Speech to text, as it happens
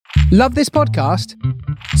Love this podcast?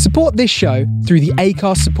 Support this show through the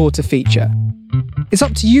Acast supporter feature. It's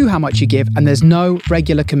up to you how much you give, and there's no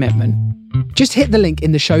regular commitment. Just hit the link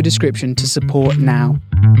in the show description to support now.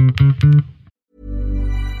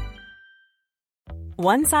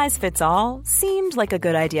 One size fits all seemed like a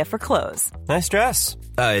good idea for clothes. Nice dress.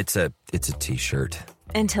 It's a t-shirt.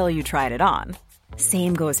 Until you tried it on.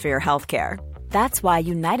 Same goes for your healthcare. That's why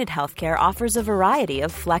United Healthcare offers a variety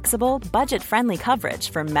of flexible, budget-friendly coverage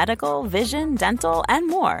for medical, vision, dental, and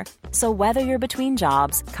more. So whether you're between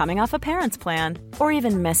jobs, coming off a parent's plan, or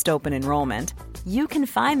even missed open enrollment, you can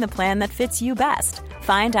find the plan that fits you best.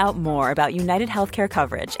 Find out more about United Healthcare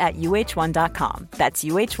coverage at uh1.com. That's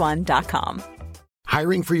uh1.com.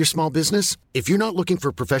 Hiring for your small business? If you're not looking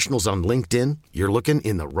for professionals on LinkedIn, you're looking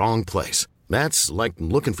in the wrong place. That's like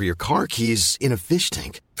looking for your car keys in a fish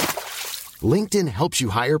tank. LinkedIn helps you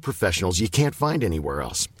hire professionals you can't find anywhere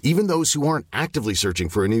else, even those who aren't actively searching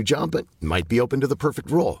for a new job but might be open to the perfect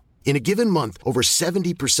role. In a given month, over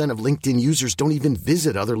 70% of LinkedIn users don't even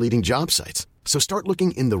visit other leading job sites. So start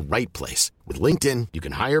looking in the right place. With LinkedIn, you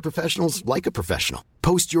can hire professionals like a professional.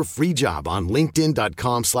 Post your free job on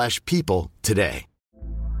linkedin.com/people today.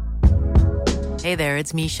 Hey there,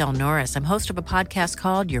 it's Michelle Norris. I'm host of a podcast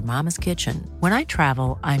called Your Mama's Kitchen. When I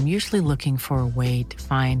travel, I'm usually looking for a way to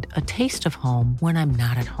find a taste of home when I'm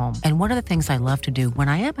not at home. And one of the things I love to do when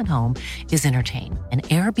I am at home is entertain. And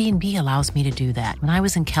Airbnb allows me to do that. When I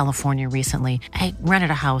was in California recently, I rented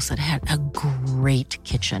a house that had a great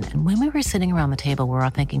kitchen. And when we were sitting around the table, we were all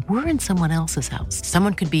thinking, we're in someone else's house.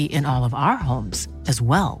 Someone could be in all of our homes as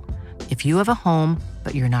well. If you have a home,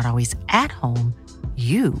 but you're not always at home,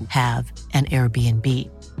 you have an Airbnb.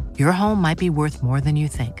 Your home might be worth more than you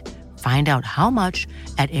think. Find out how much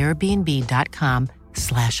at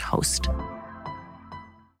airbnb.com/host.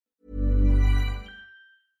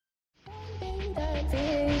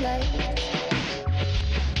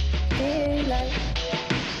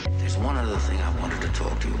 There's one other thing I wanted to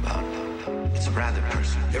talk to you about. It's rather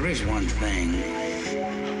personal. There is one thing.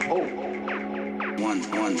 Oh, one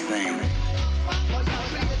thing.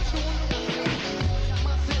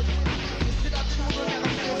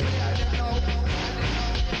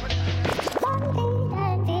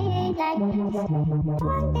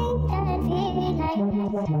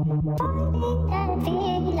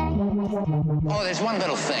 Oh, there's one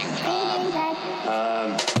little thing.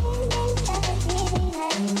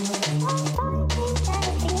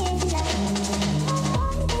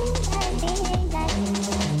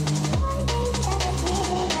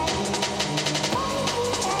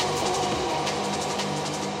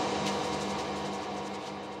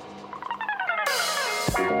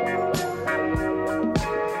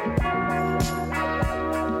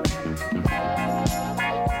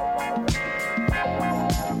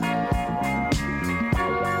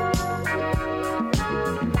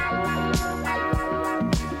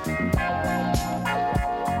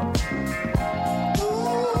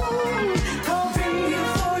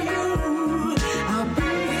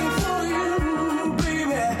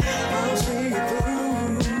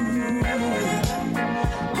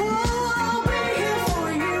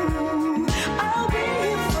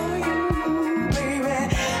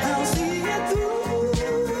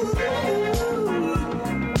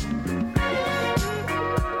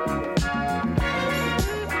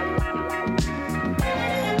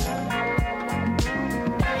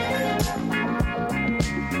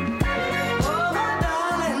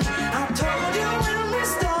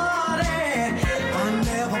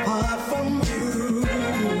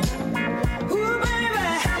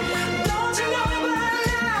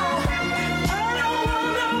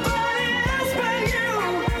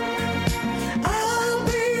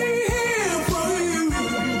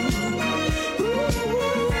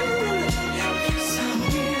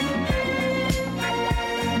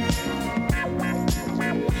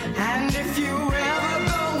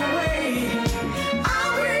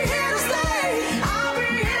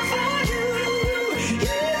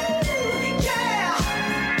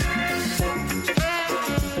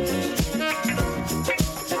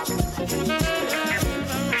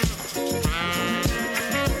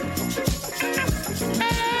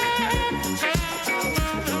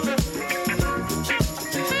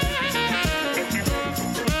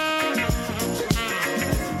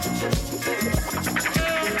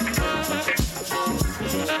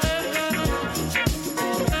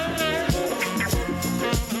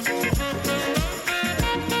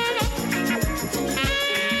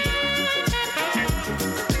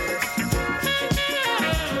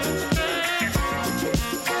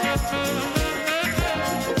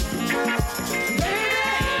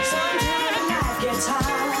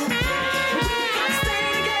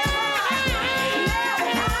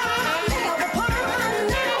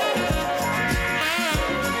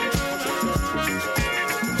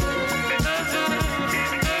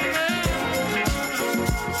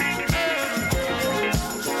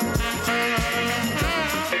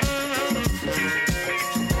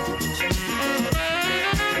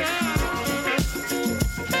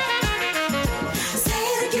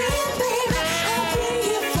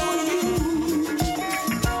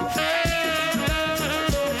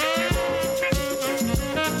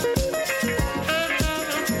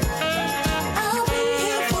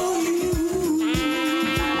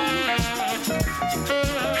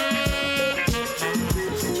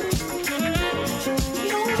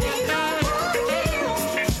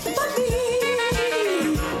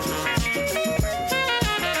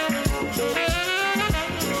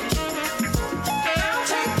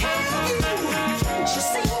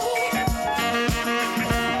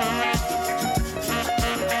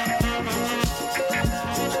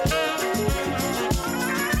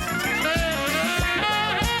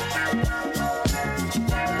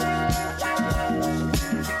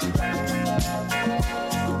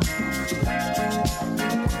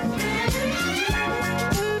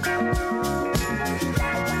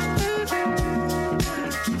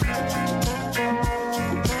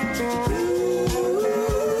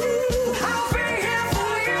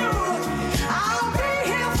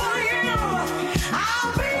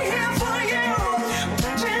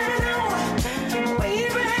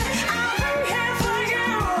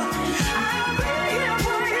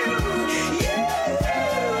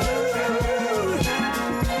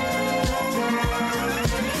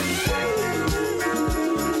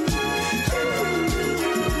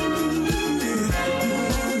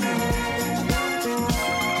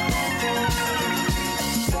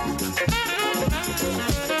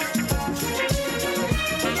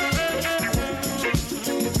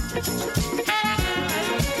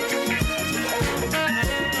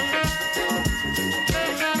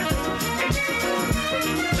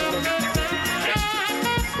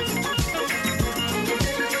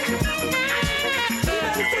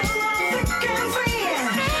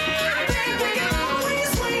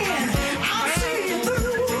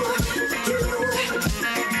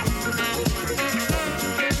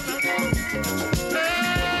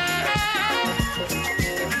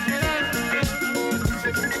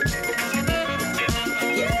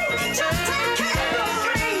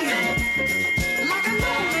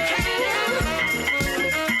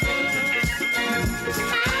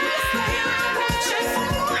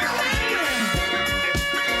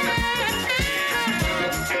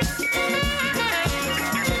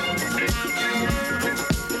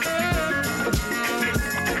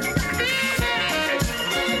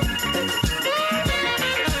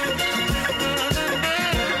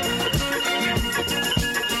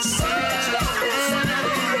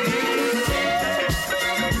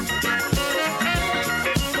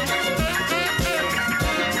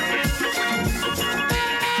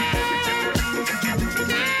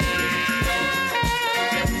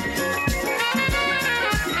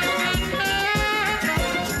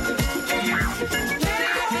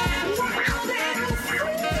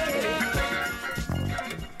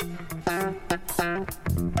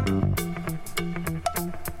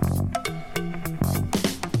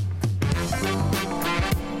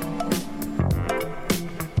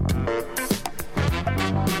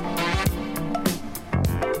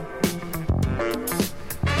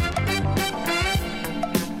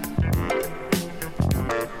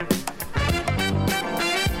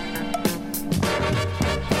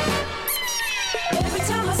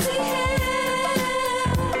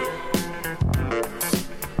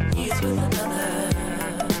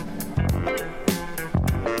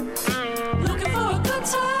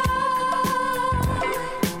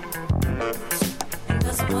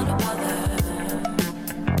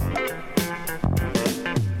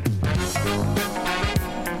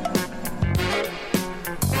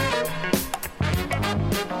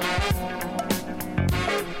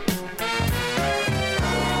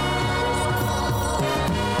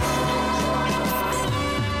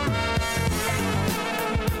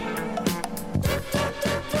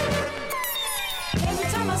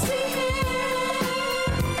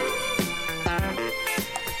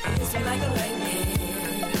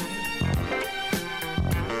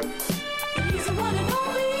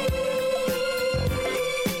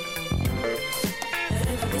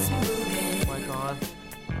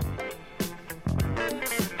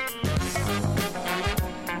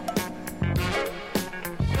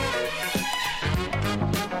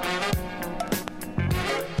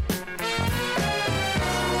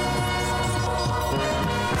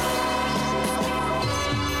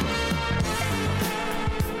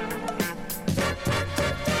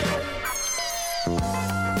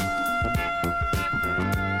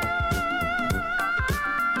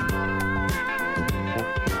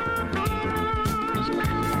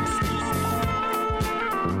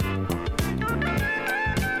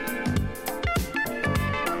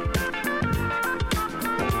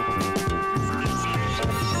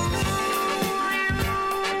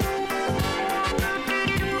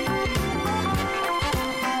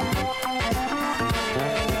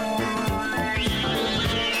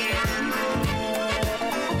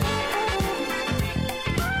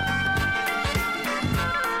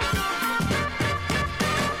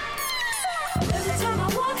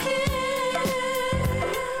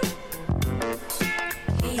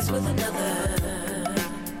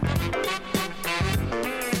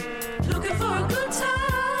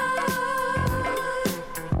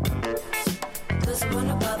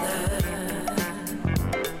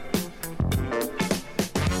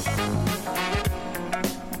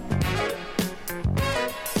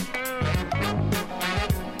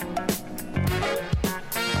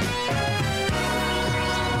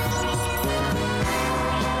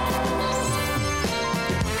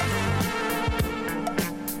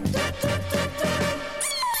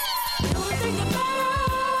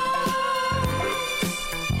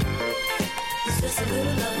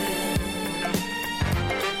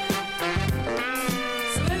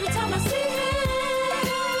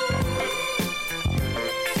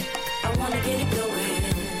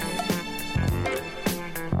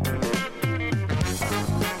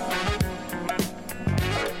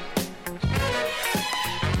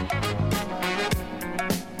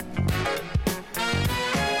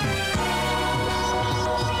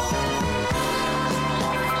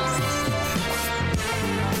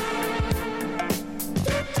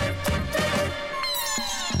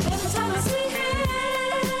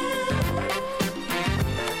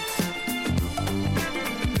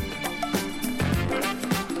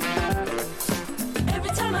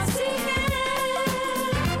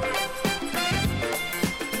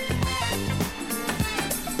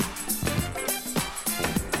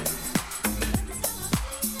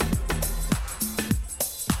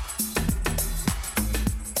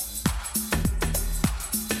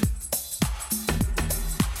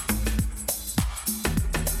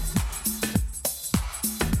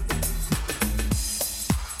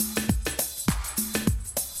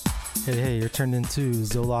 Hey, you're turned into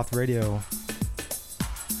Xoloft Radio.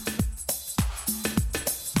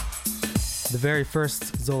 The very first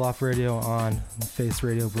Xoloft Radio on Face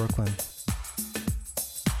Radio Brooklyn.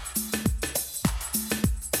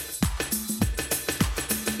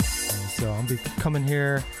 So I'll be coming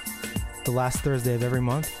here the last Thursday of every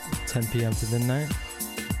month, 10 p.m. to midnight.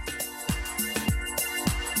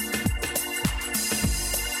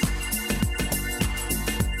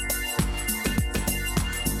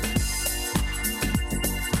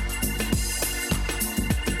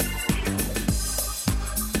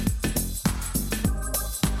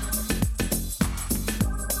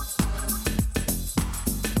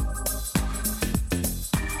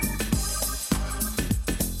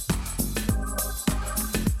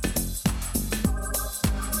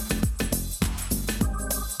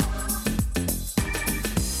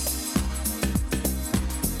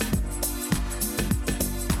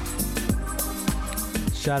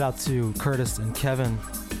 Shout out to Curtis and Kevin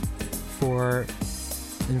for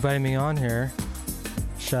inviting me on here.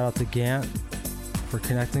 Shout out to Gant for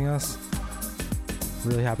connecting us.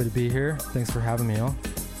 Really happy to be here. Thanks for having me on.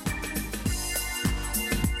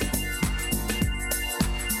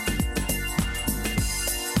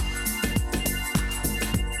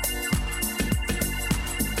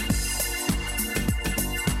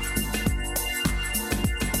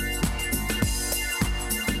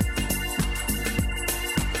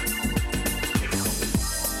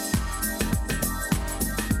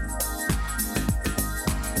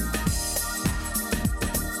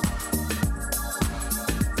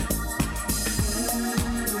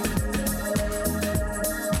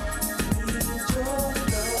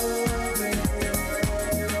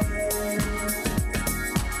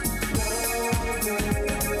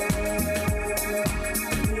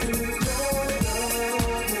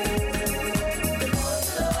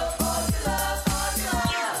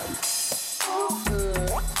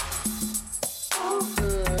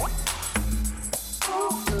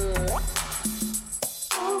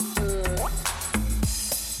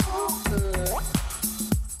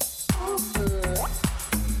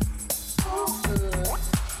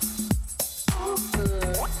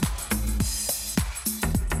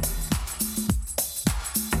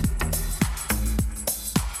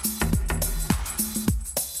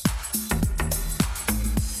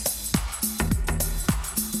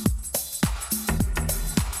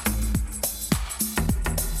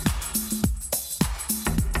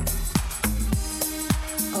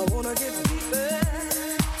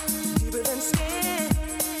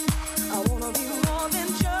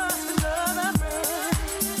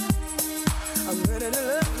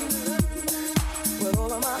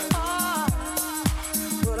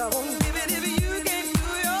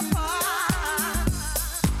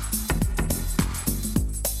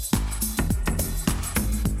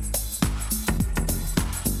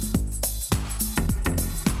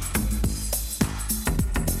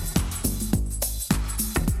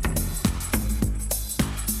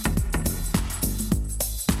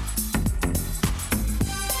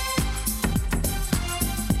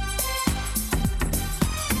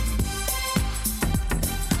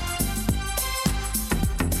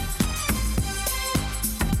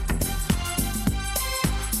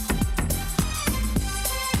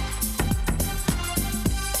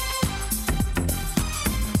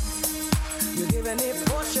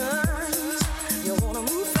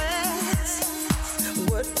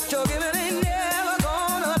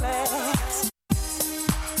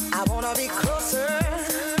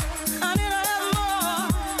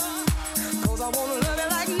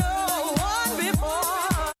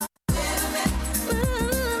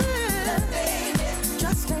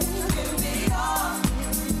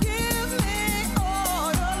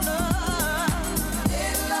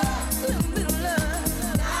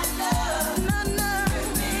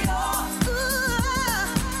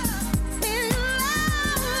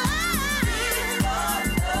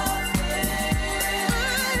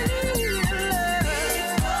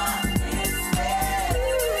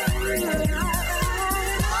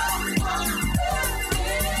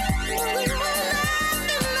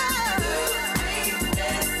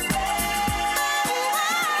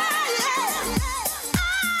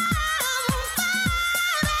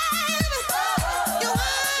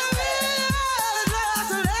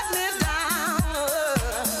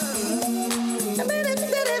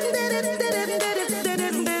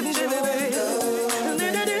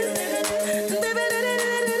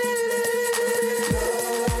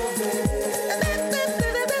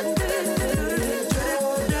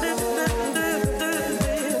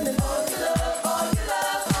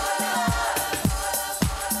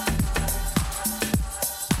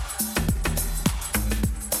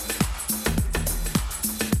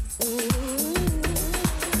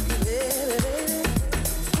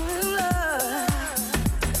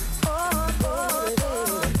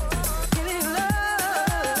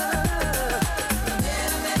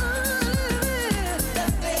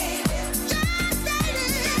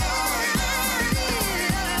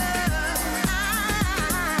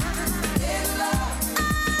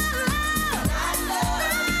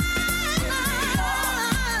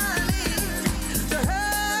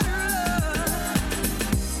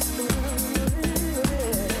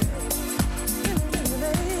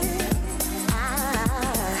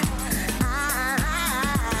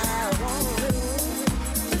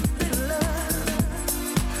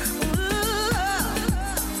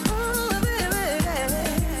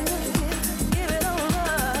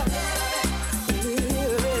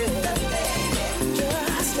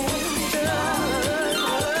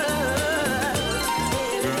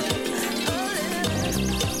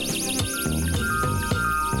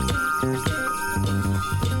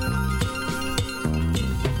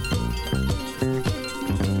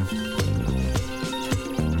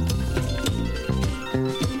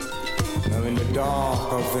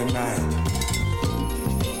 dark of the night.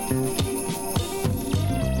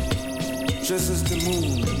 Just as the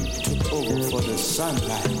moon took over for the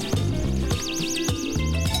sunlight,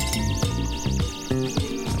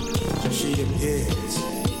 she appears.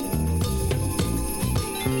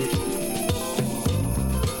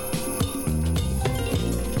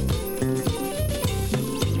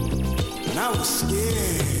 And I was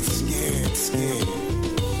scared, scared.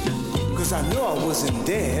 'Cause I knew I wasn't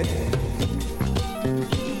dead.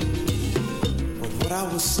 But what I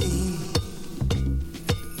was seeing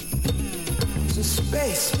was a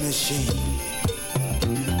space machine.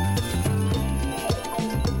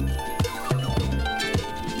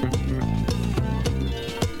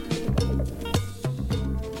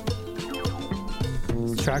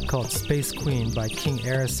 It's a track called Space Queen by King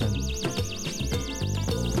Arison.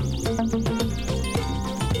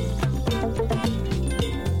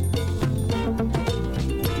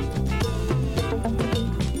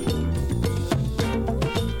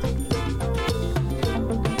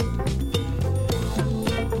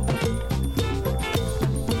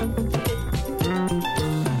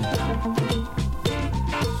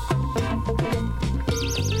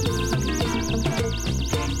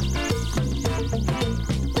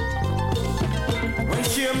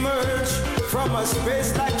 From a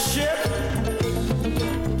space-like ship,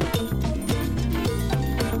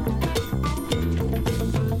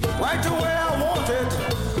 right to where I wanted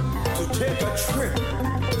to take a trip.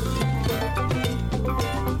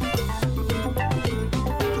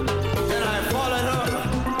 Then I followed her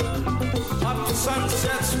up to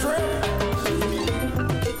Sunset Strip.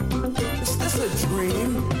 Is this a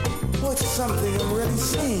dream? Or it's something I'm really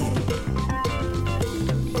seeing?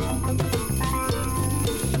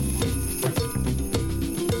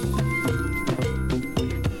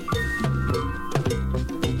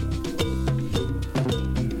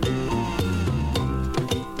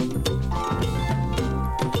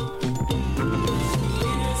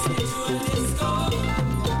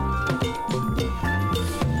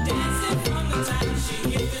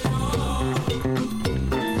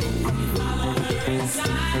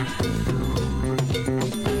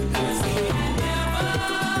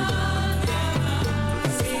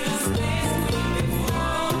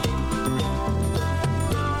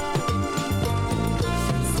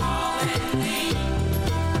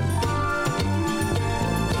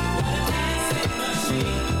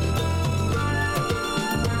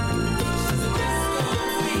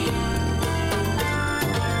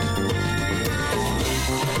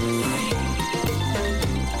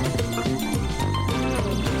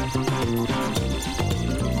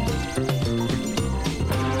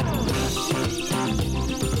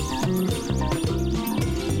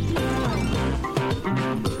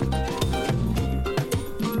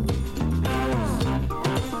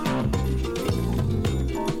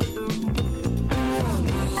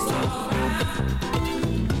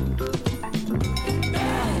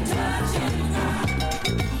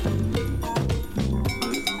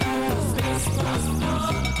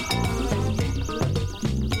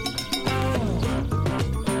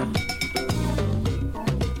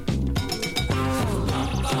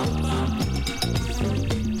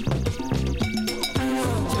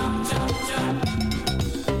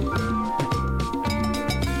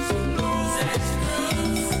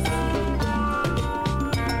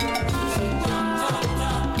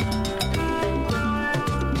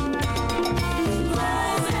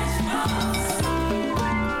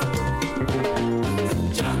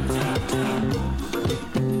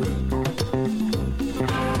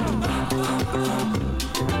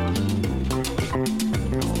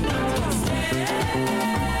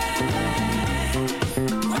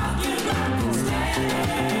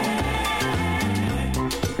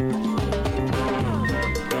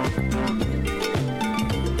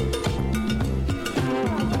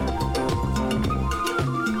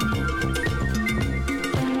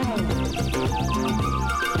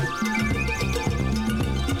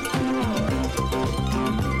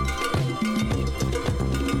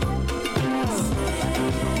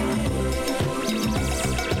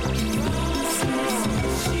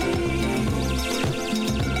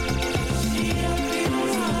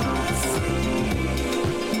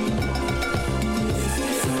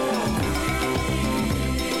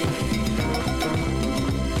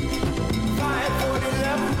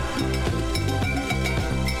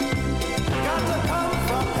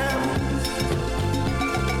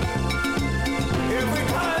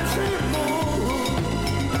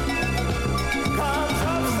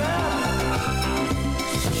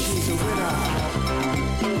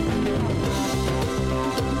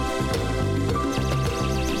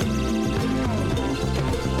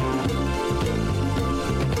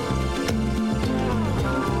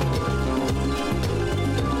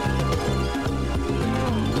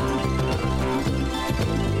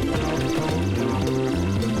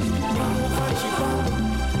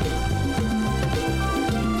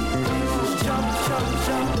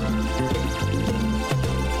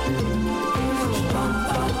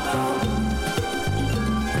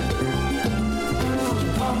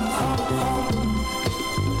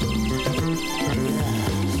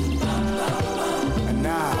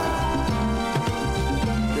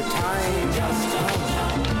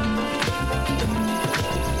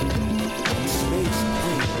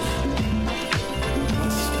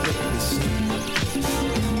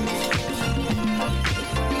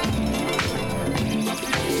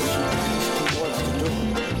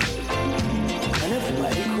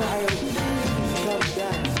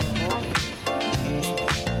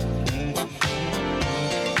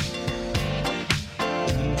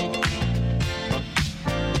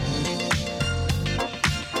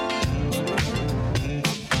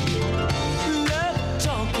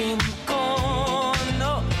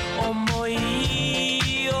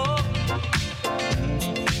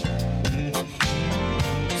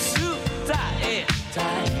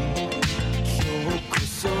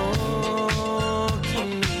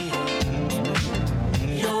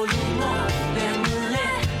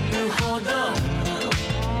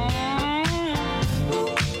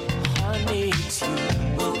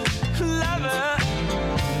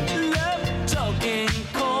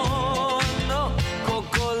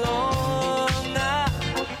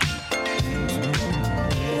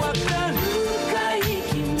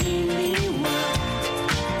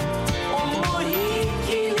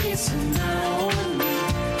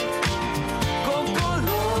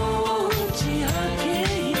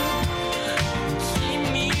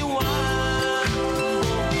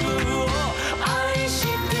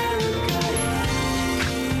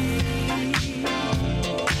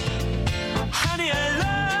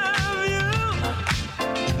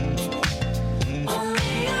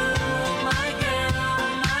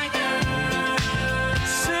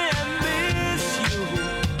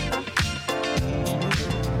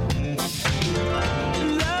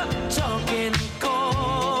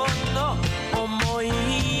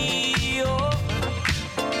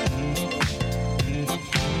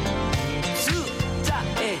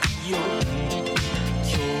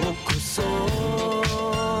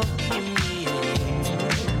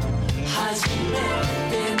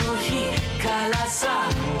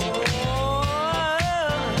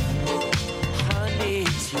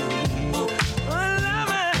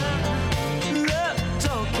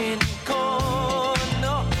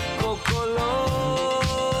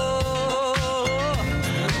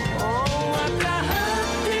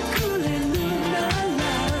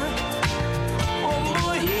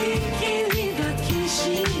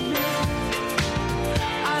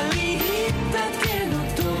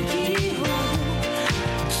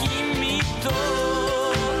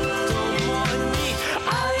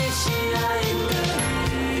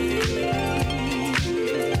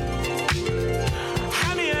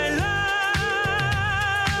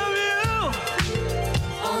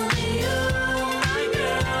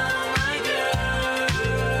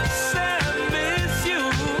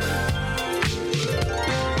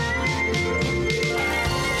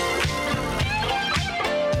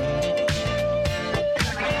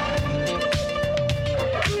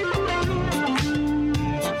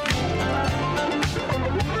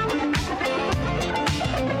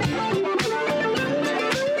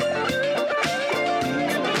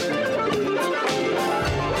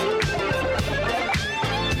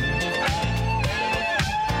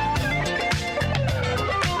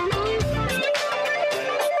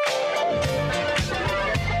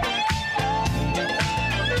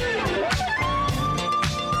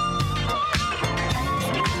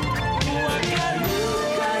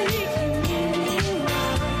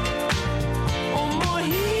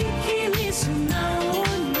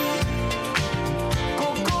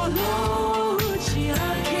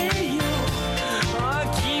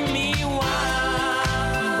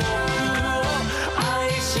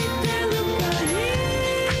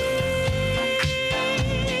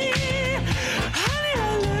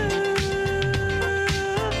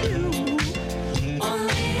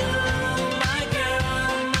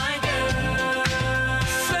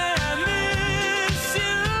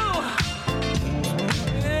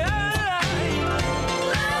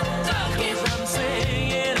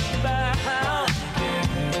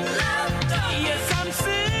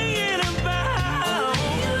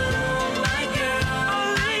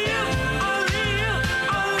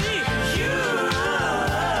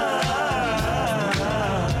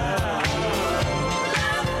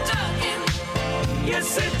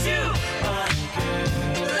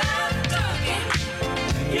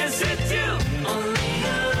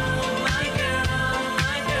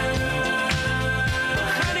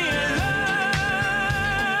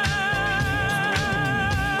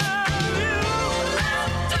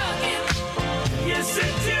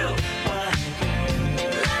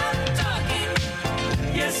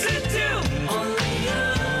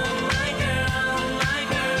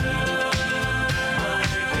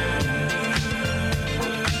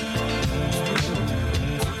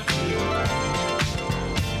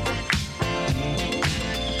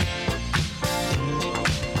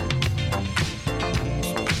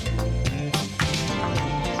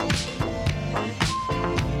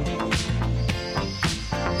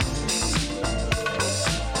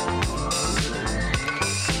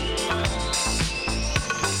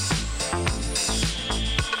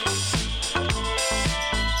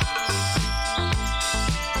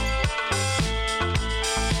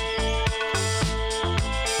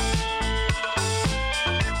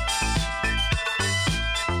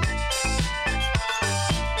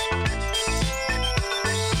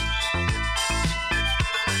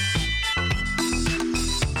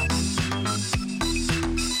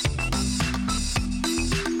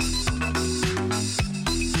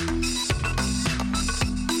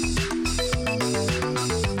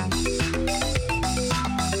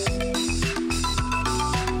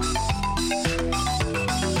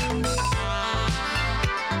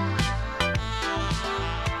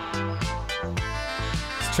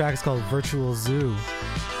 track is called Virtual Zoo.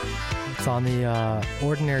 It's on the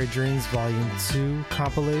Ordinary Dreams Volume 2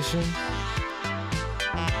 compilation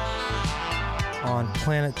on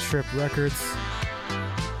Planet Trip Records.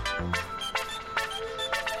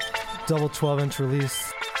 Double 12-inch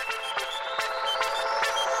release.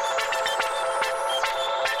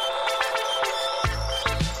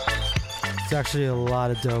 There's actually a lot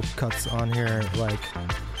of dope cuts on here, like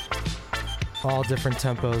all different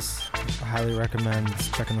tempos. I highly recommend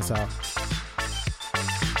checking this out.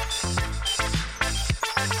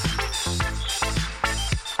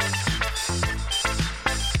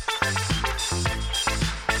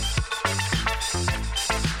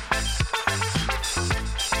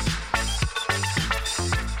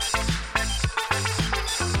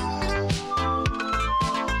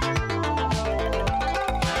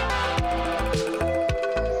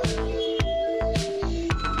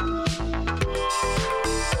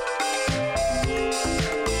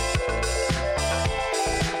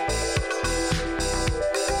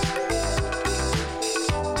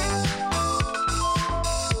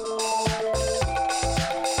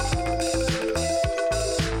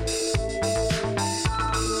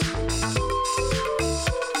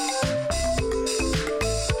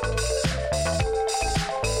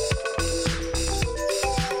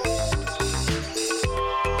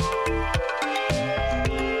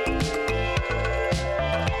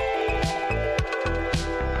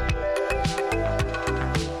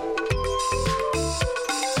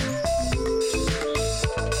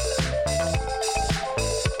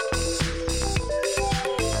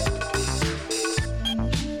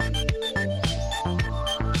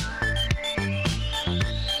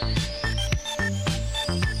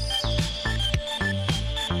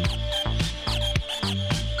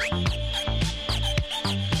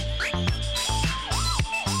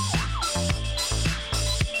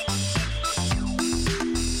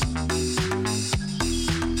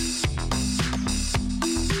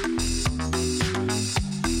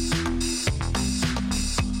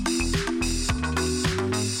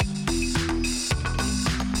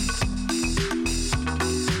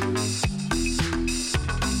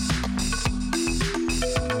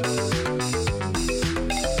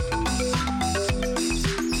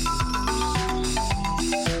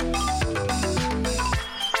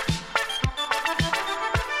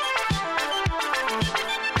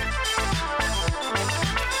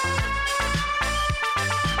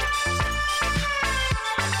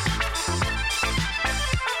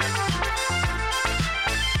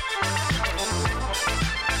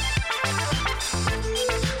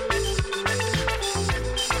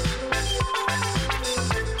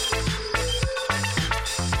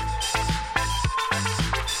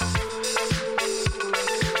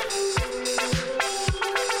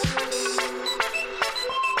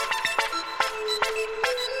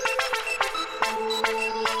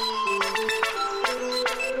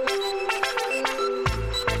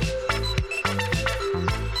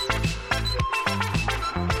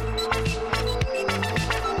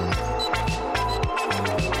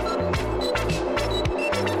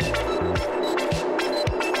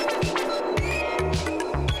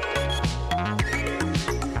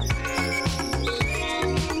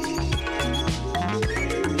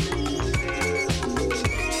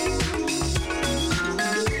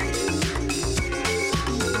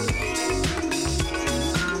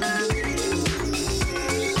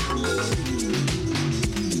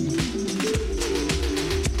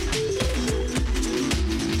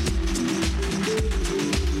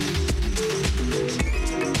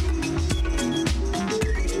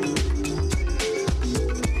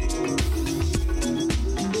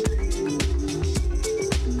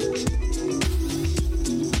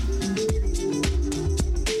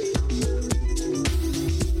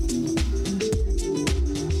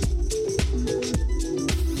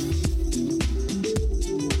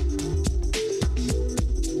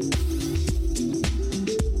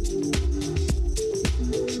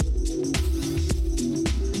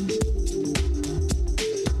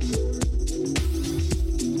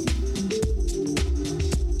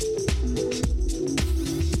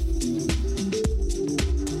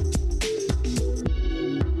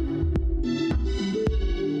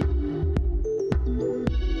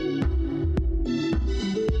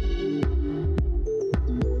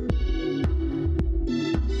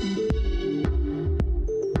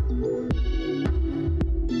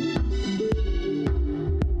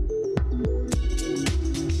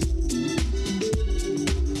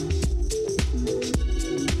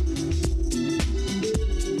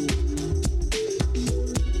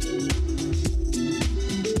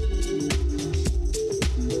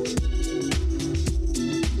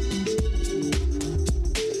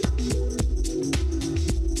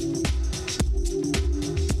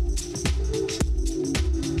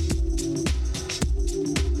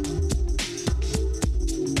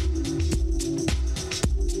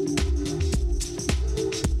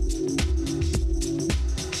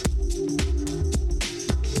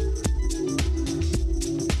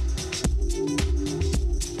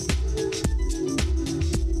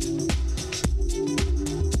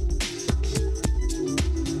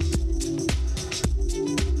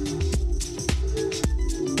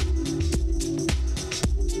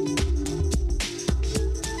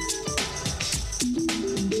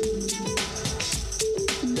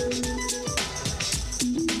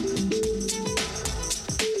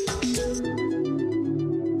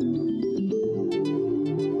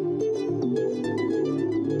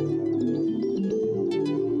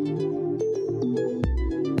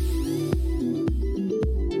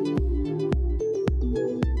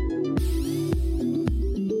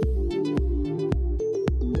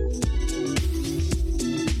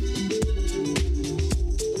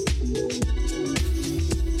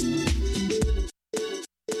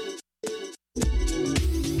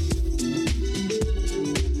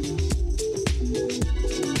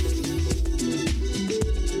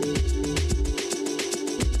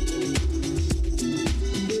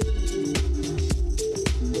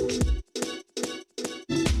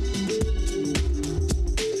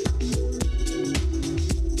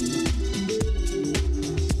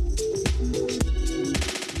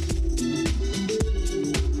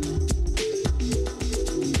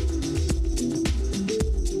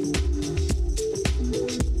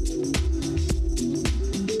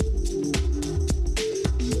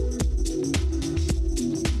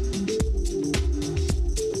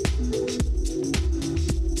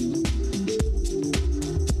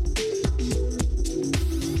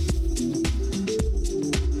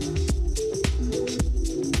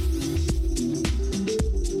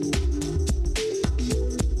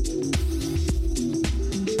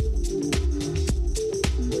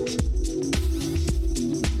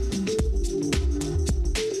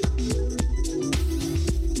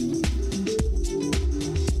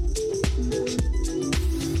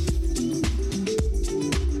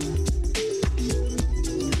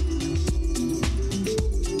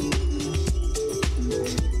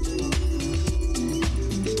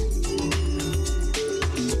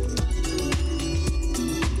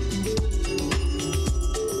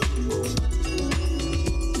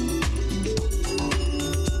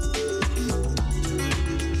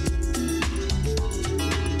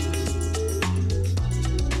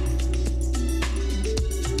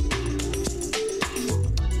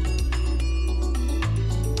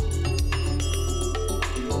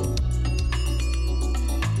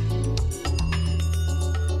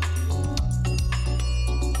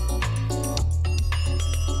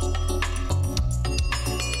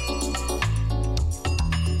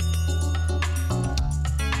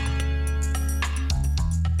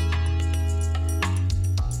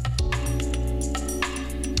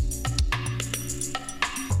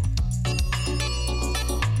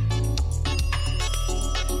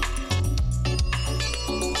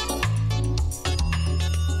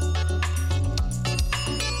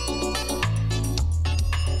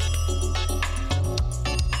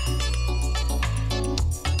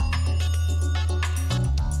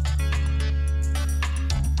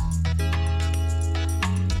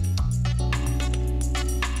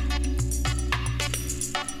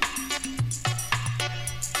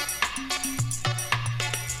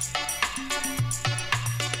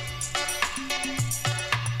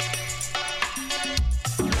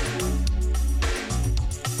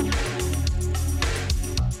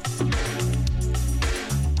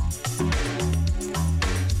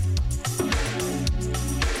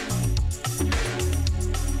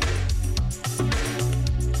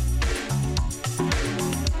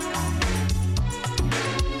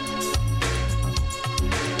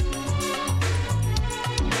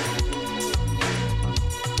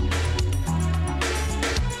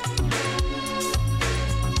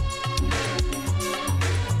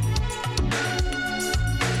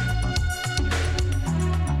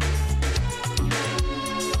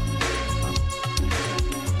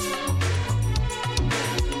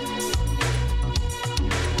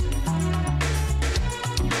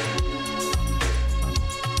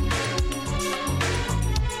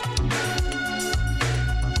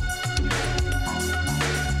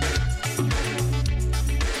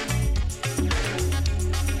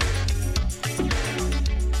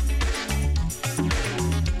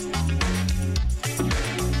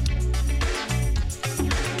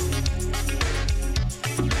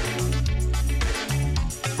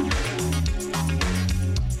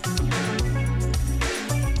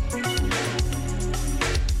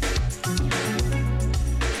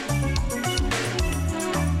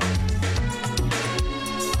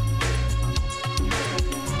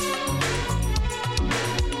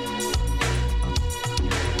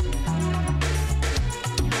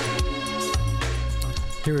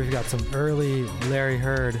 Here we've got some early Larry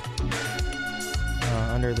Heard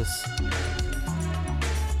under this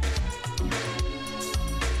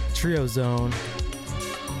Trio Zone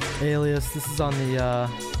alias. This is on the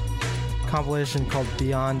compilation called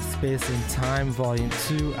Beyond Space and Time Volume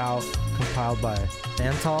 2, out compiled by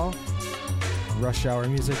Antal, Rush Hour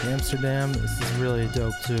Music, Amsterdam. This is really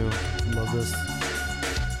dope too. Love this.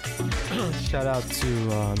 Shout out to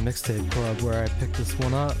Mixtape Club where I picked this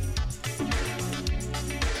one up.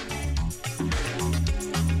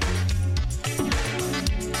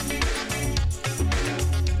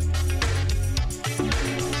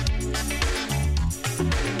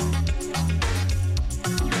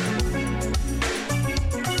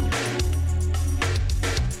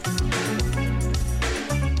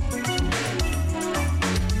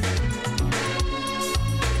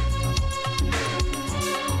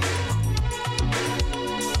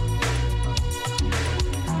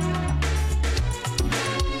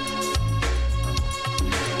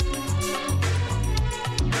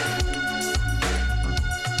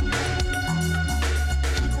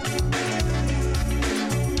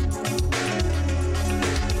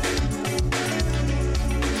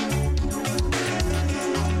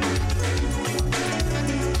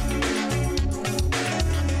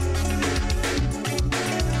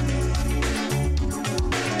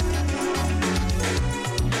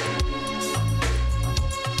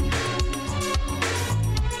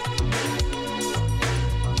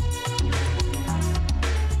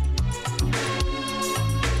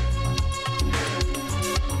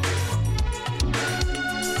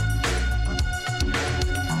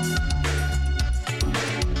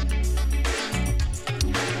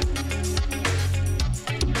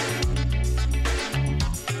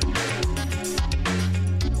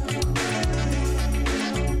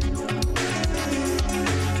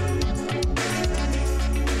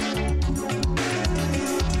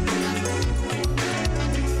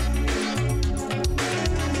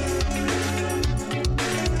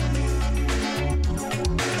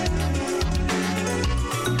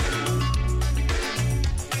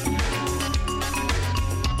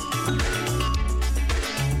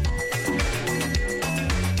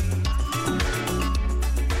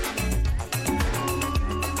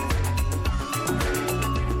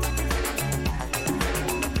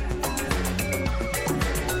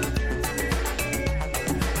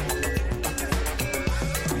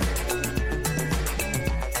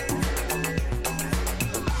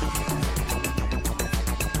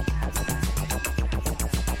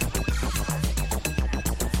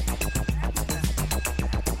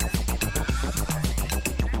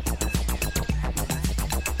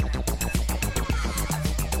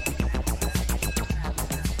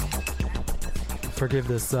 Forgive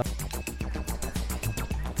this. If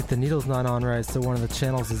the needle's not on right, so one of the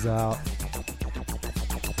channels is out.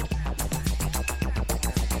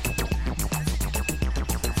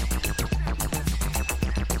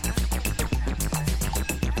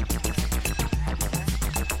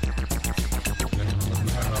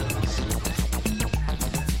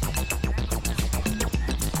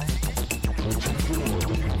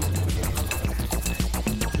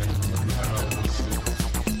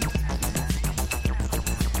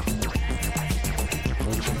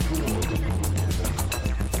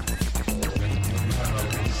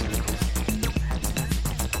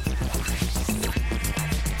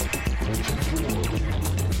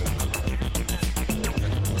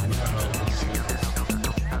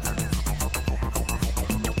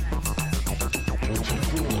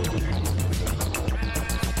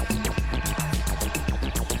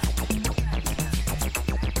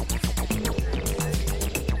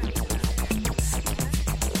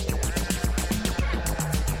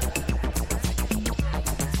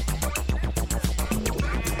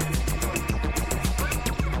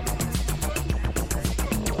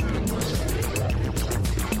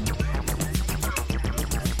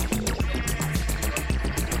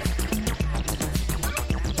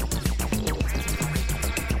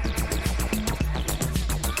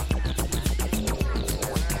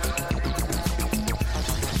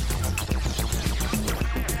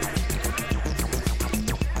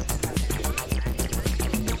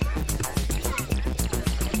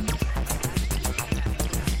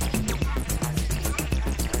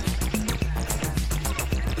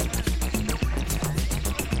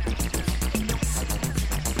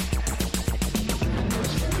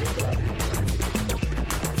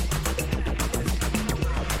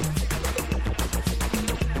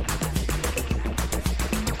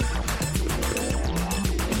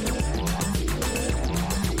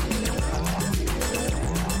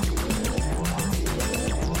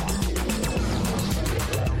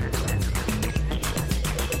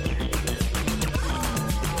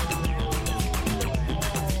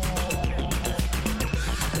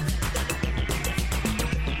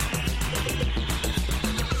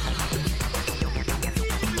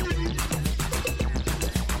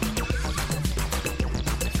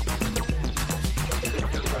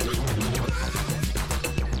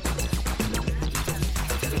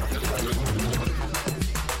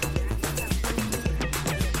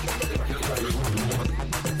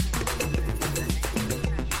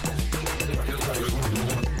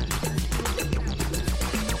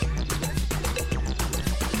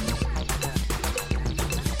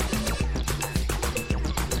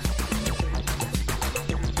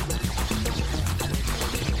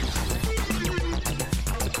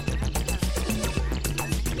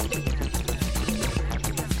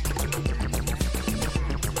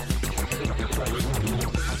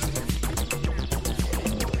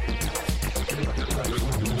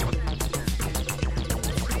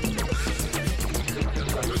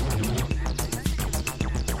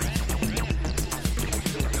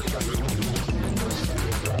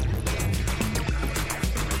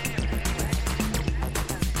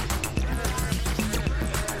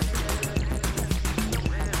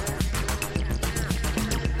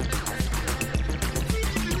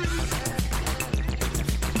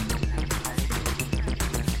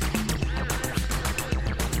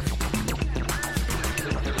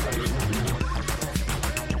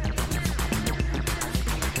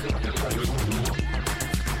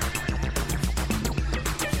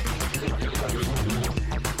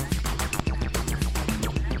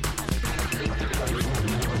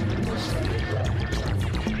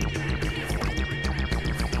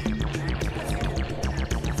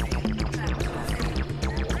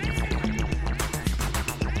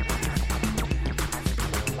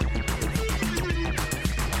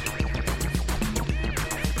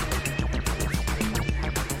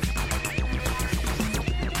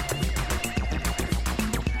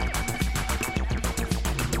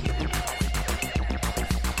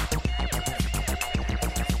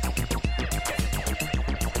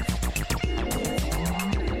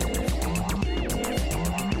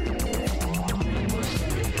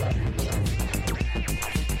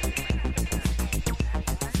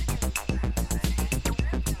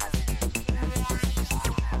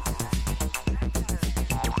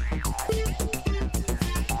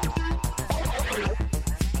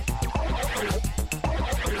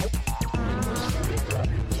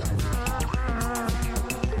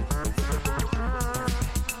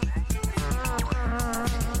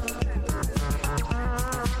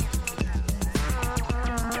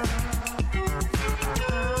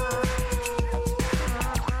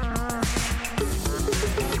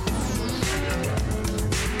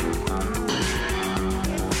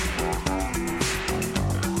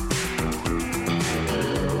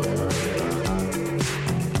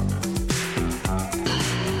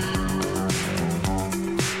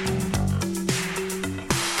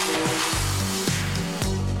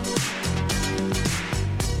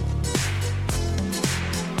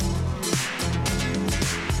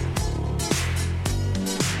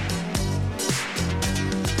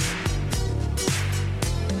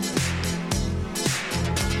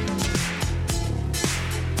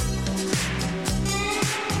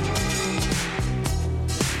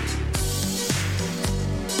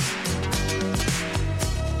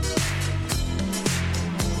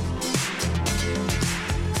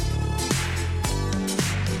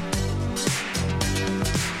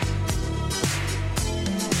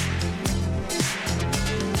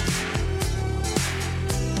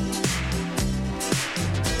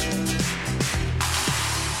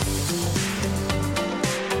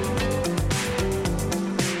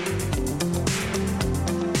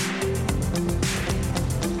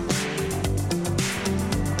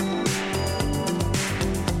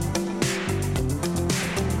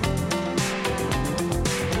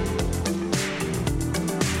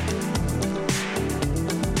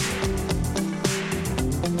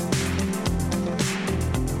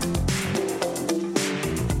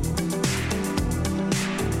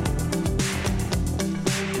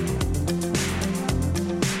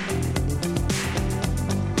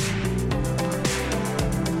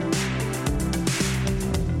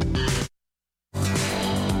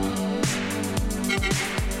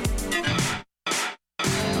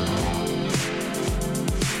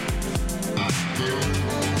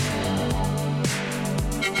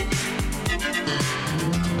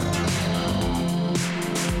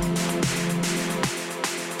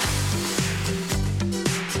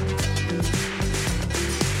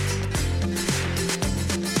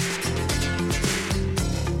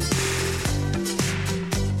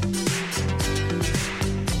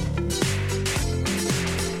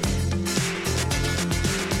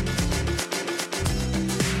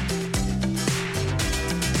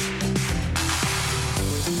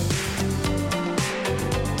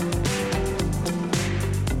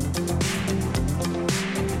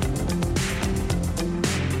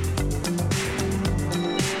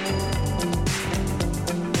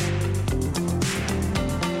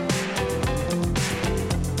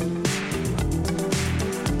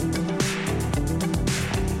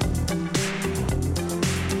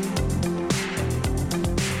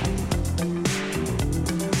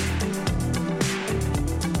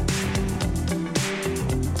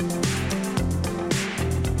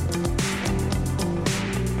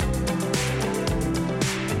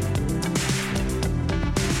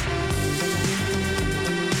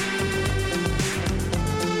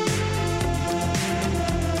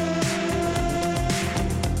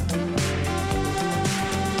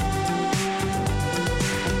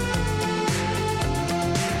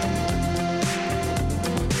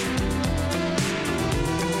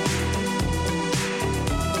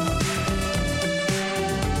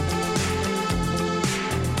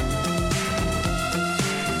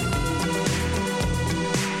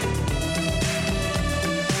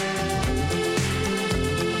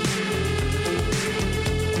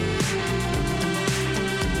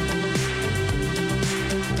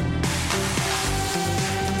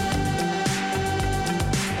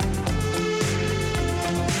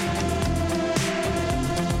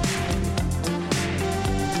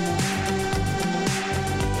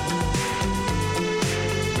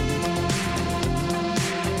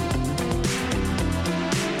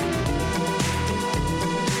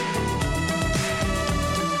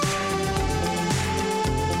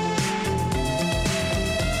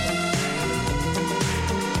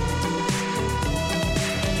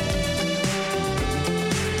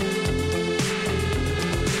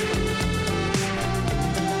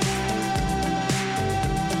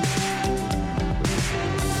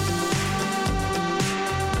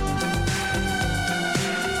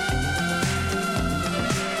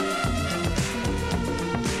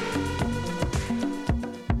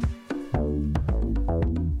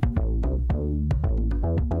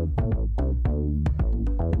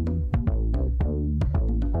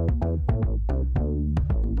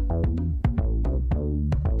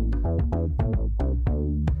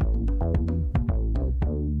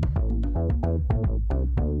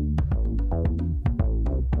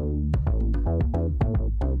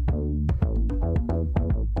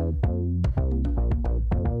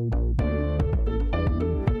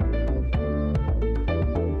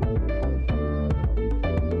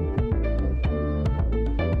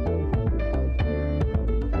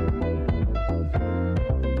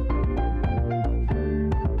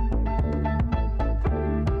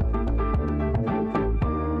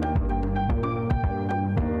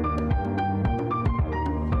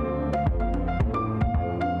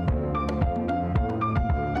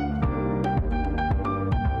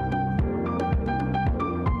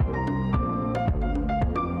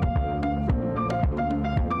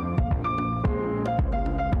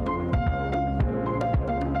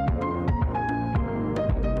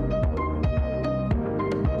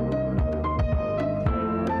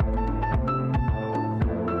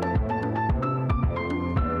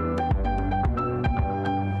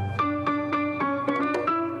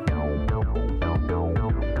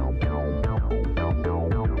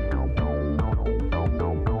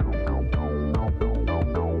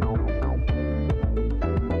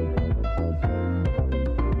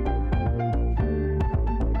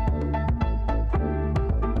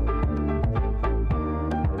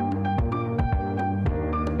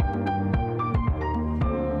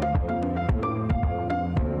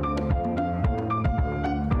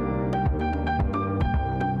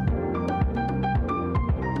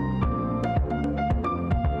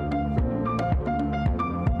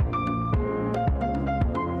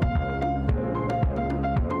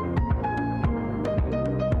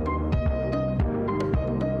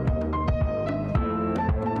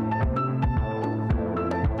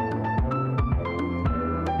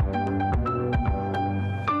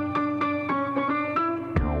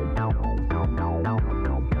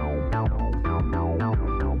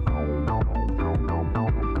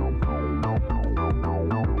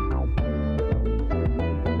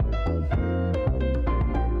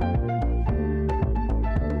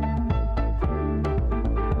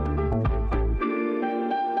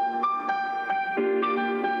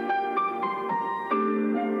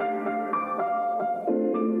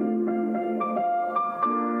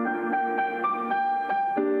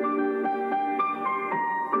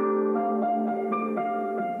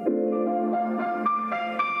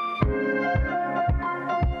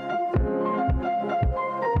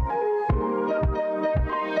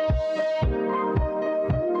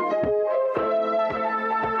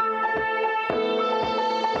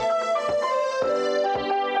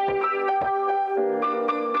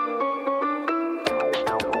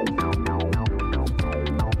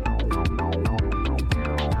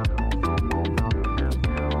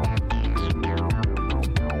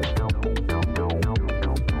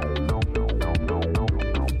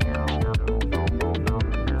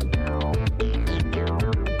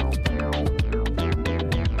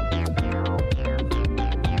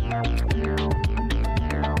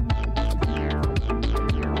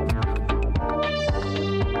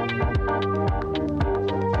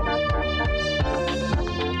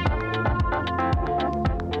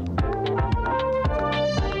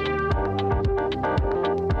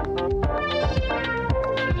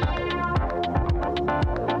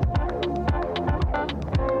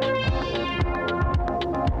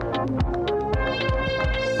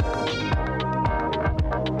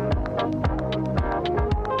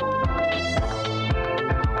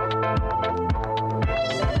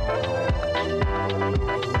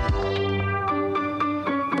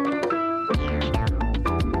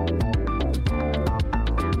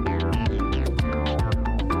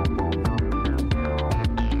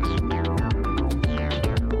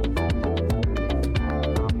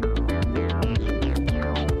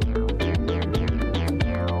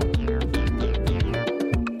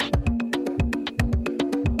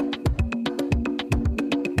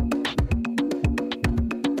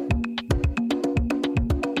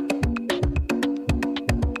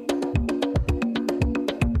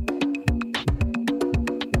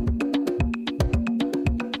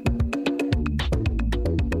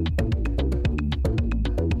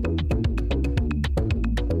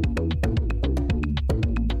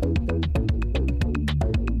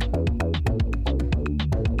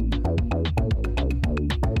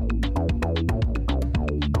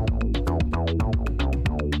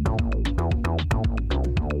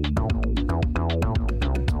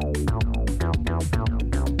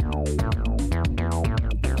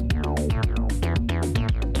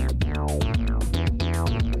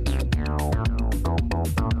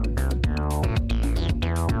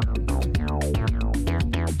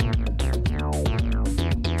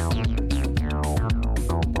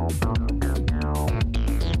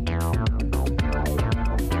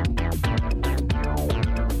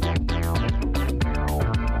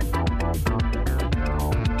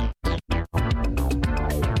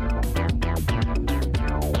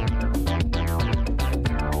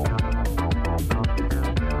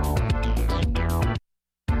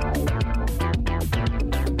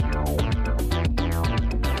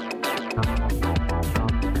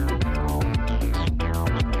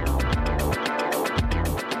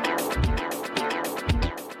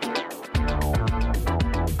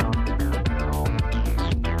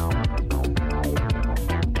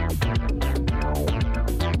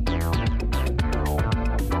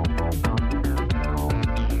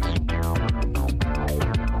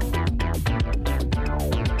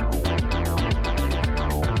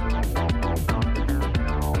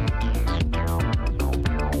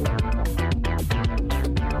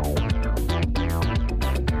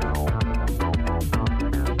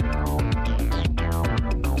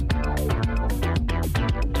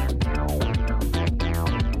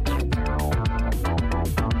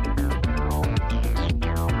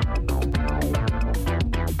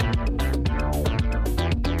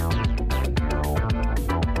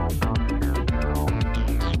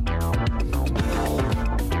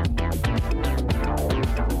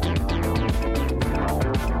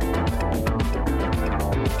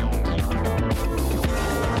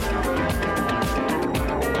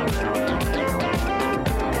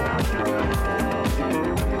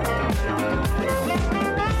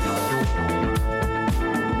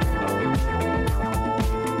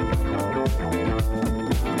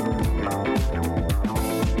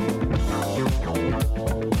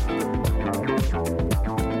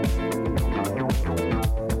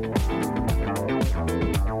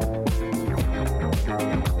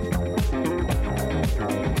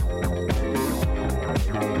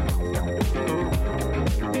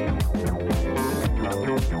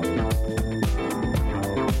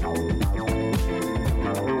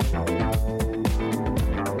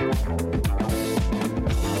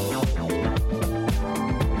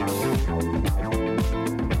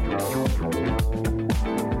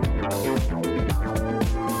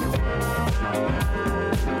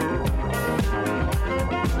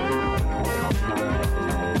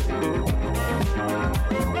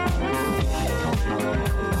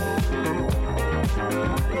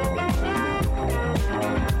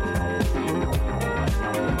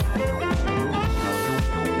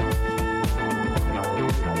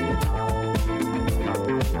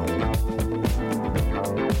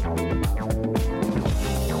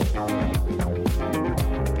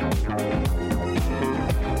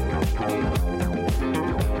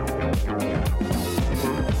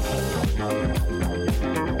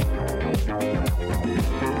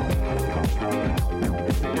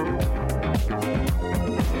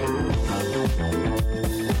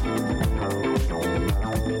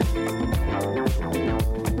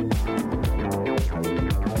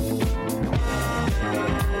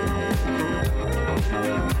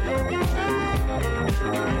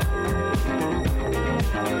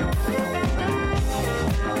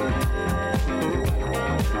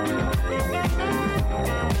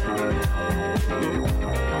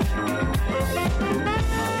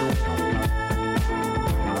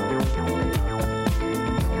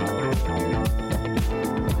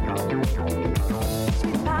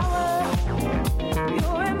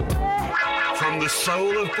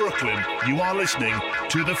 soul of Brooklyn, you are listening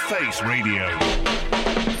to The Face Radio.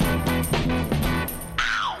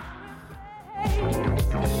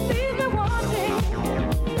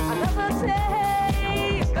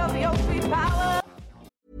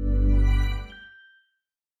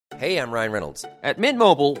 Hey, I'm Ryan Reynolds. At Mint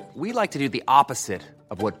Mobile, we like to do the opposite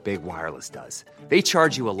of what Big Wireless does. They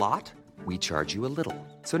charge you a lot, we charge you a little.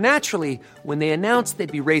 So naturally, when they announced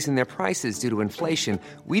they'd be raising their prices due to inflation,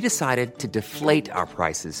 we decided to deflate our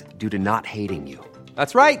prices due to not hating you.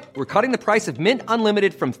 That's right. We're cutting the price of Mint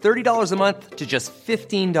Unlimited from $30 a month to just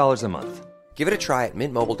 $15 a month. Give it a try at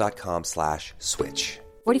mintmobile.com/switch.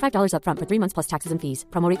 $45 up front for 3 months plus taxes and fees.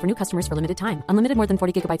 Promo rate for new customers for limited time. Unlimited more than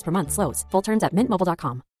 40 gigabytes per month slows. Full terms at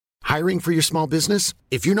mintmobile.com. Hiring for your small business?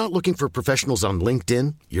 If you're not looking for professionals on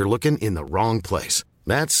LinkedIn, you're looking in the wrong place.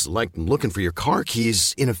 That's like looking for your car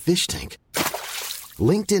keys in a fish tank.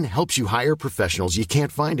 LinkedIn helps you hire professionals you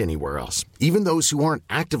can't find anywhere else, even those who aren't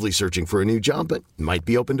actively searching for a new job but might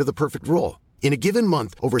be open to the perfect role. In a given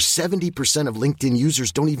month, over 70% of LinkedIn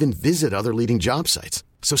users don't even visit other leading job sites.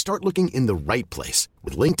 So start looking in the right place.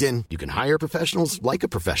 With LinkedIn, you can hire professionals like a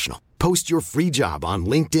professional. Post your free job on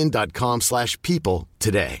linkedin.com/people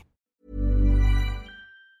today.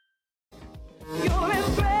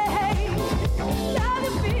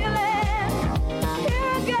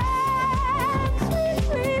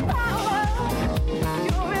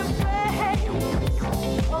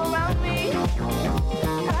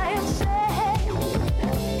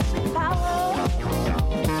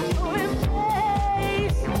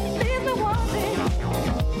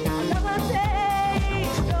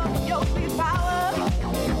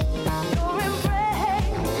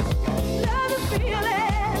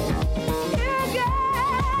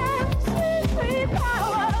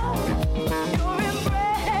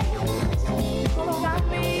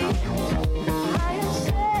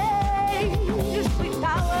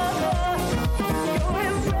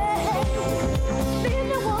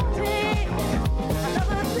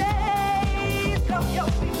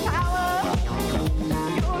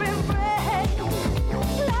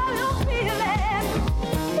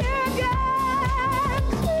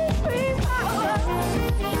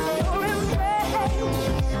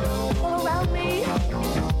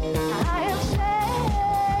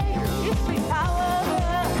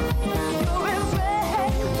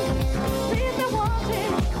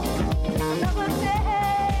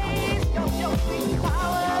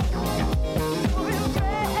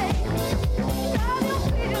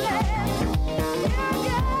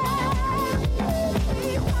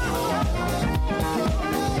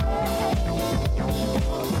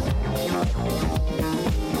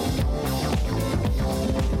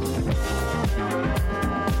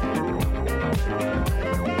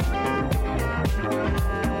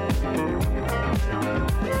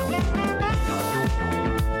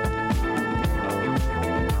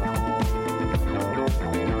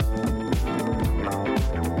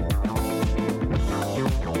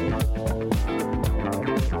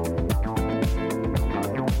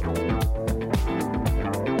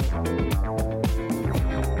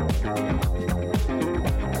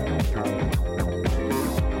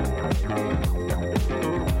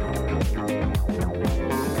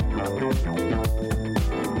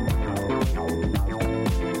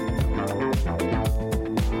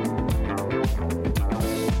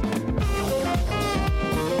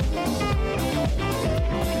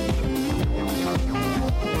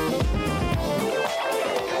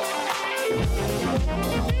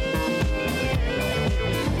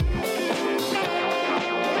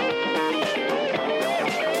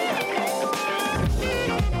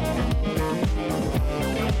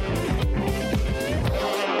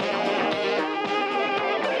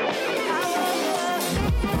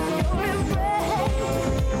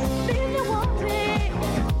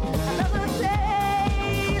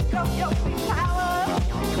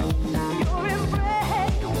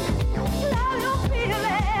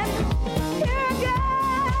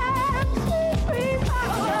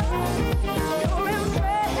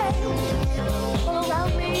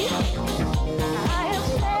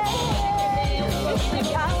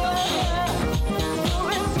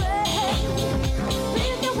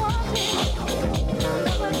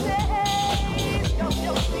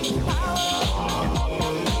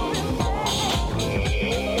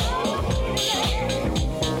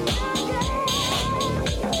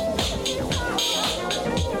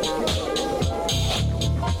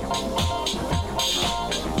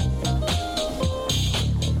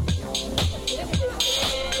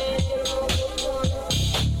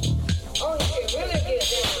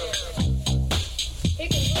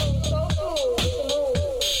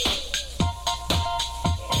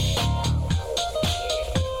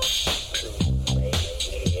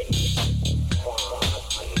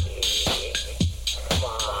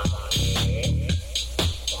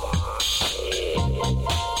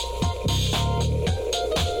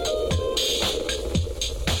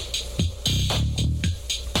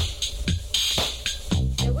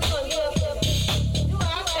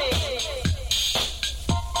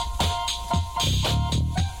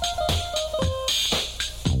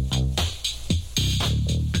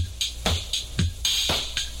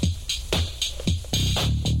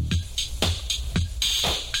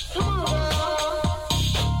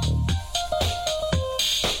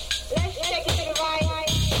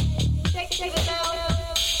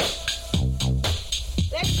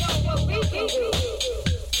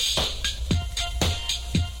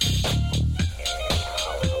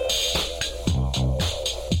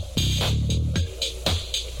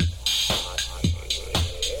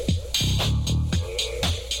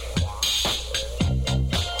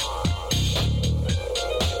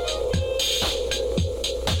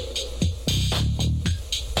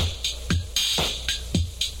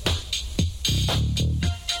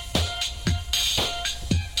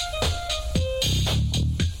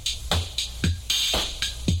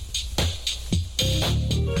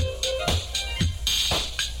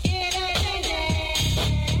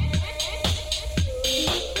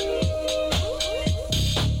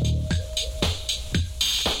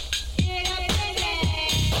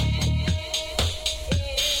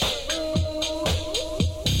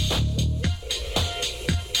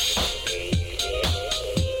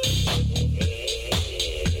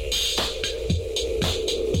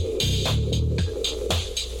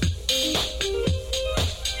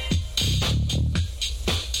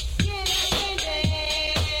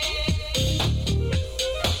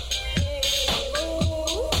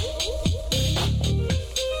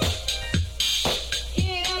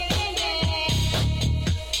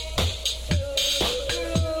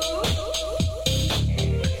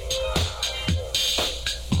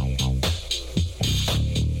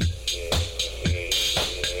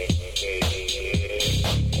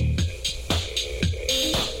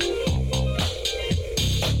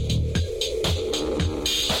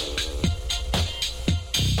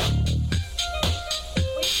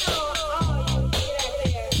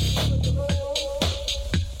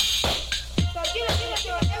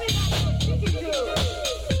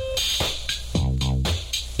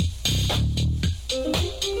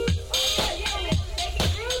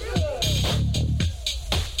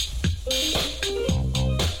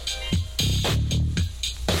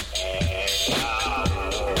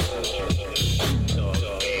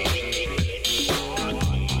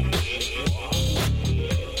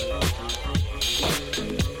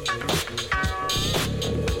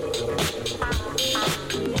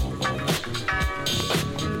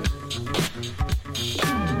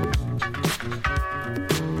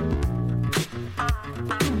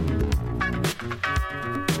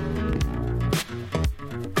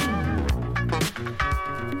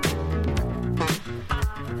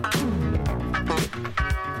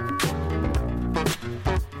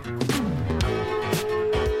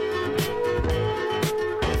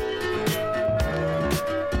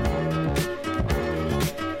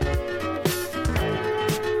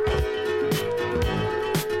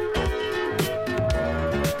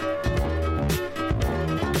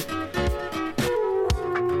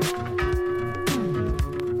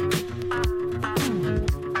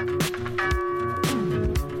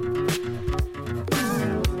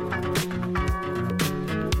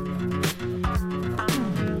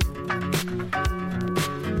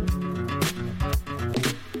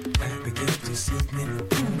 this evening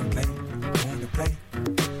on the play.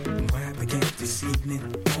 I'm wide again this evening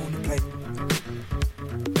on the play.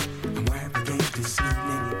 I'm wide again this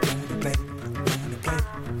evening on the play.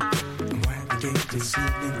 I'm wide again this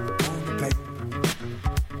evening on the play.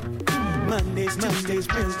 Mondays, Tuesdays,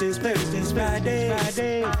 Wednesdays, Thursdays, Fridays.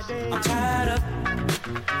 I'm tired of.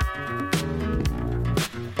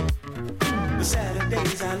 But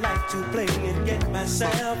Saturdays I like to play and get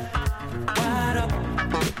myself wired up.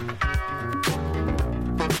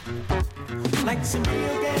 Like some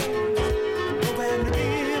real games, when to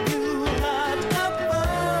give you lots of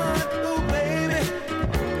fun, oh baby.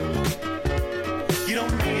 You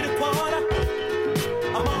don't need a quarter,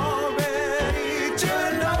 I'm already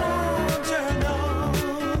turned on, turned on.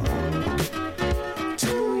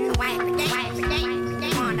 To you, wipe the game,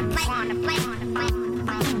 wanna play, wanna play, wanna play.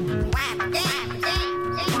 Wipe the game,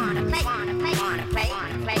 wanna play, wanna play, wanna play,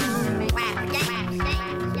 wanna play. Wipe the game,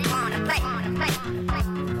 wanna play, wanna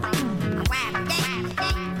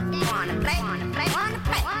play, wanna play.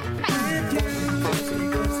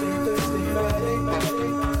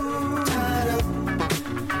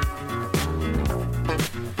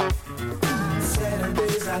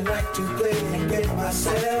 I like to play and get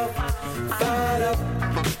myself fired up.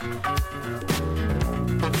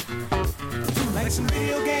 Like some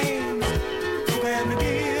real games, going to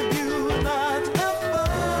give you lots of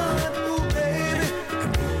fun, ooh baby.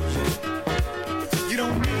 You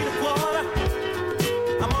don't need a quarter,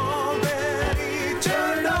 I'm already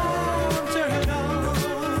turned on, turned on.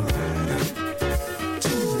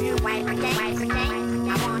 To you, wipe the game,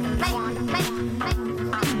 I wanna play, wanna play,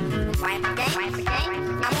 wipe the game, wipe the game.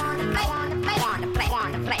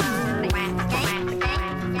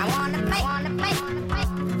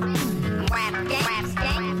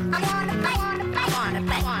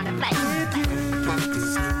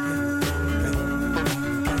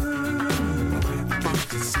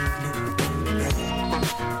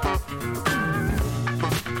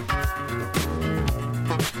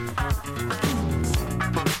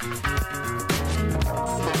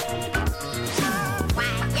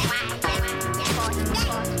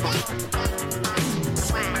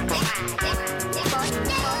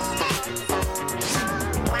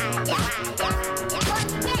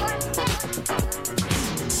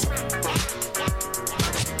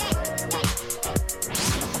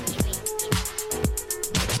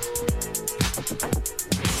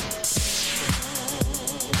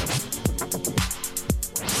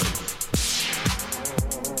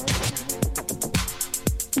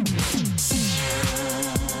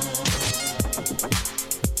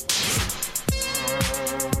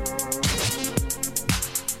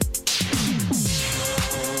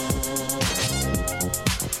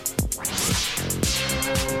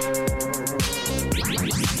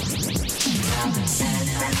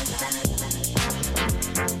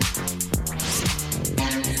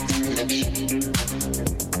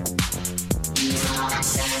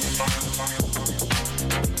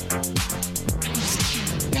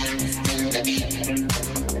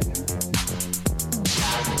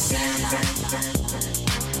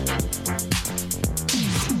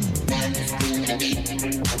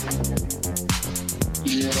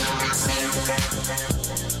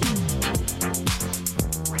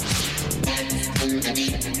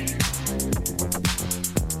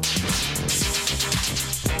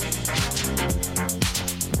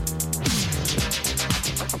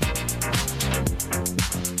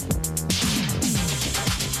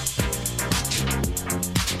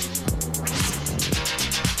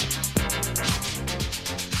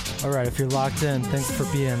 Alright, if you're locked in, thanks for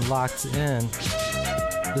being locked in.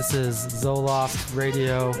 This is Xoloft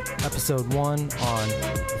Radio, episode 1 on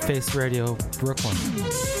Face Radio Brooklyn.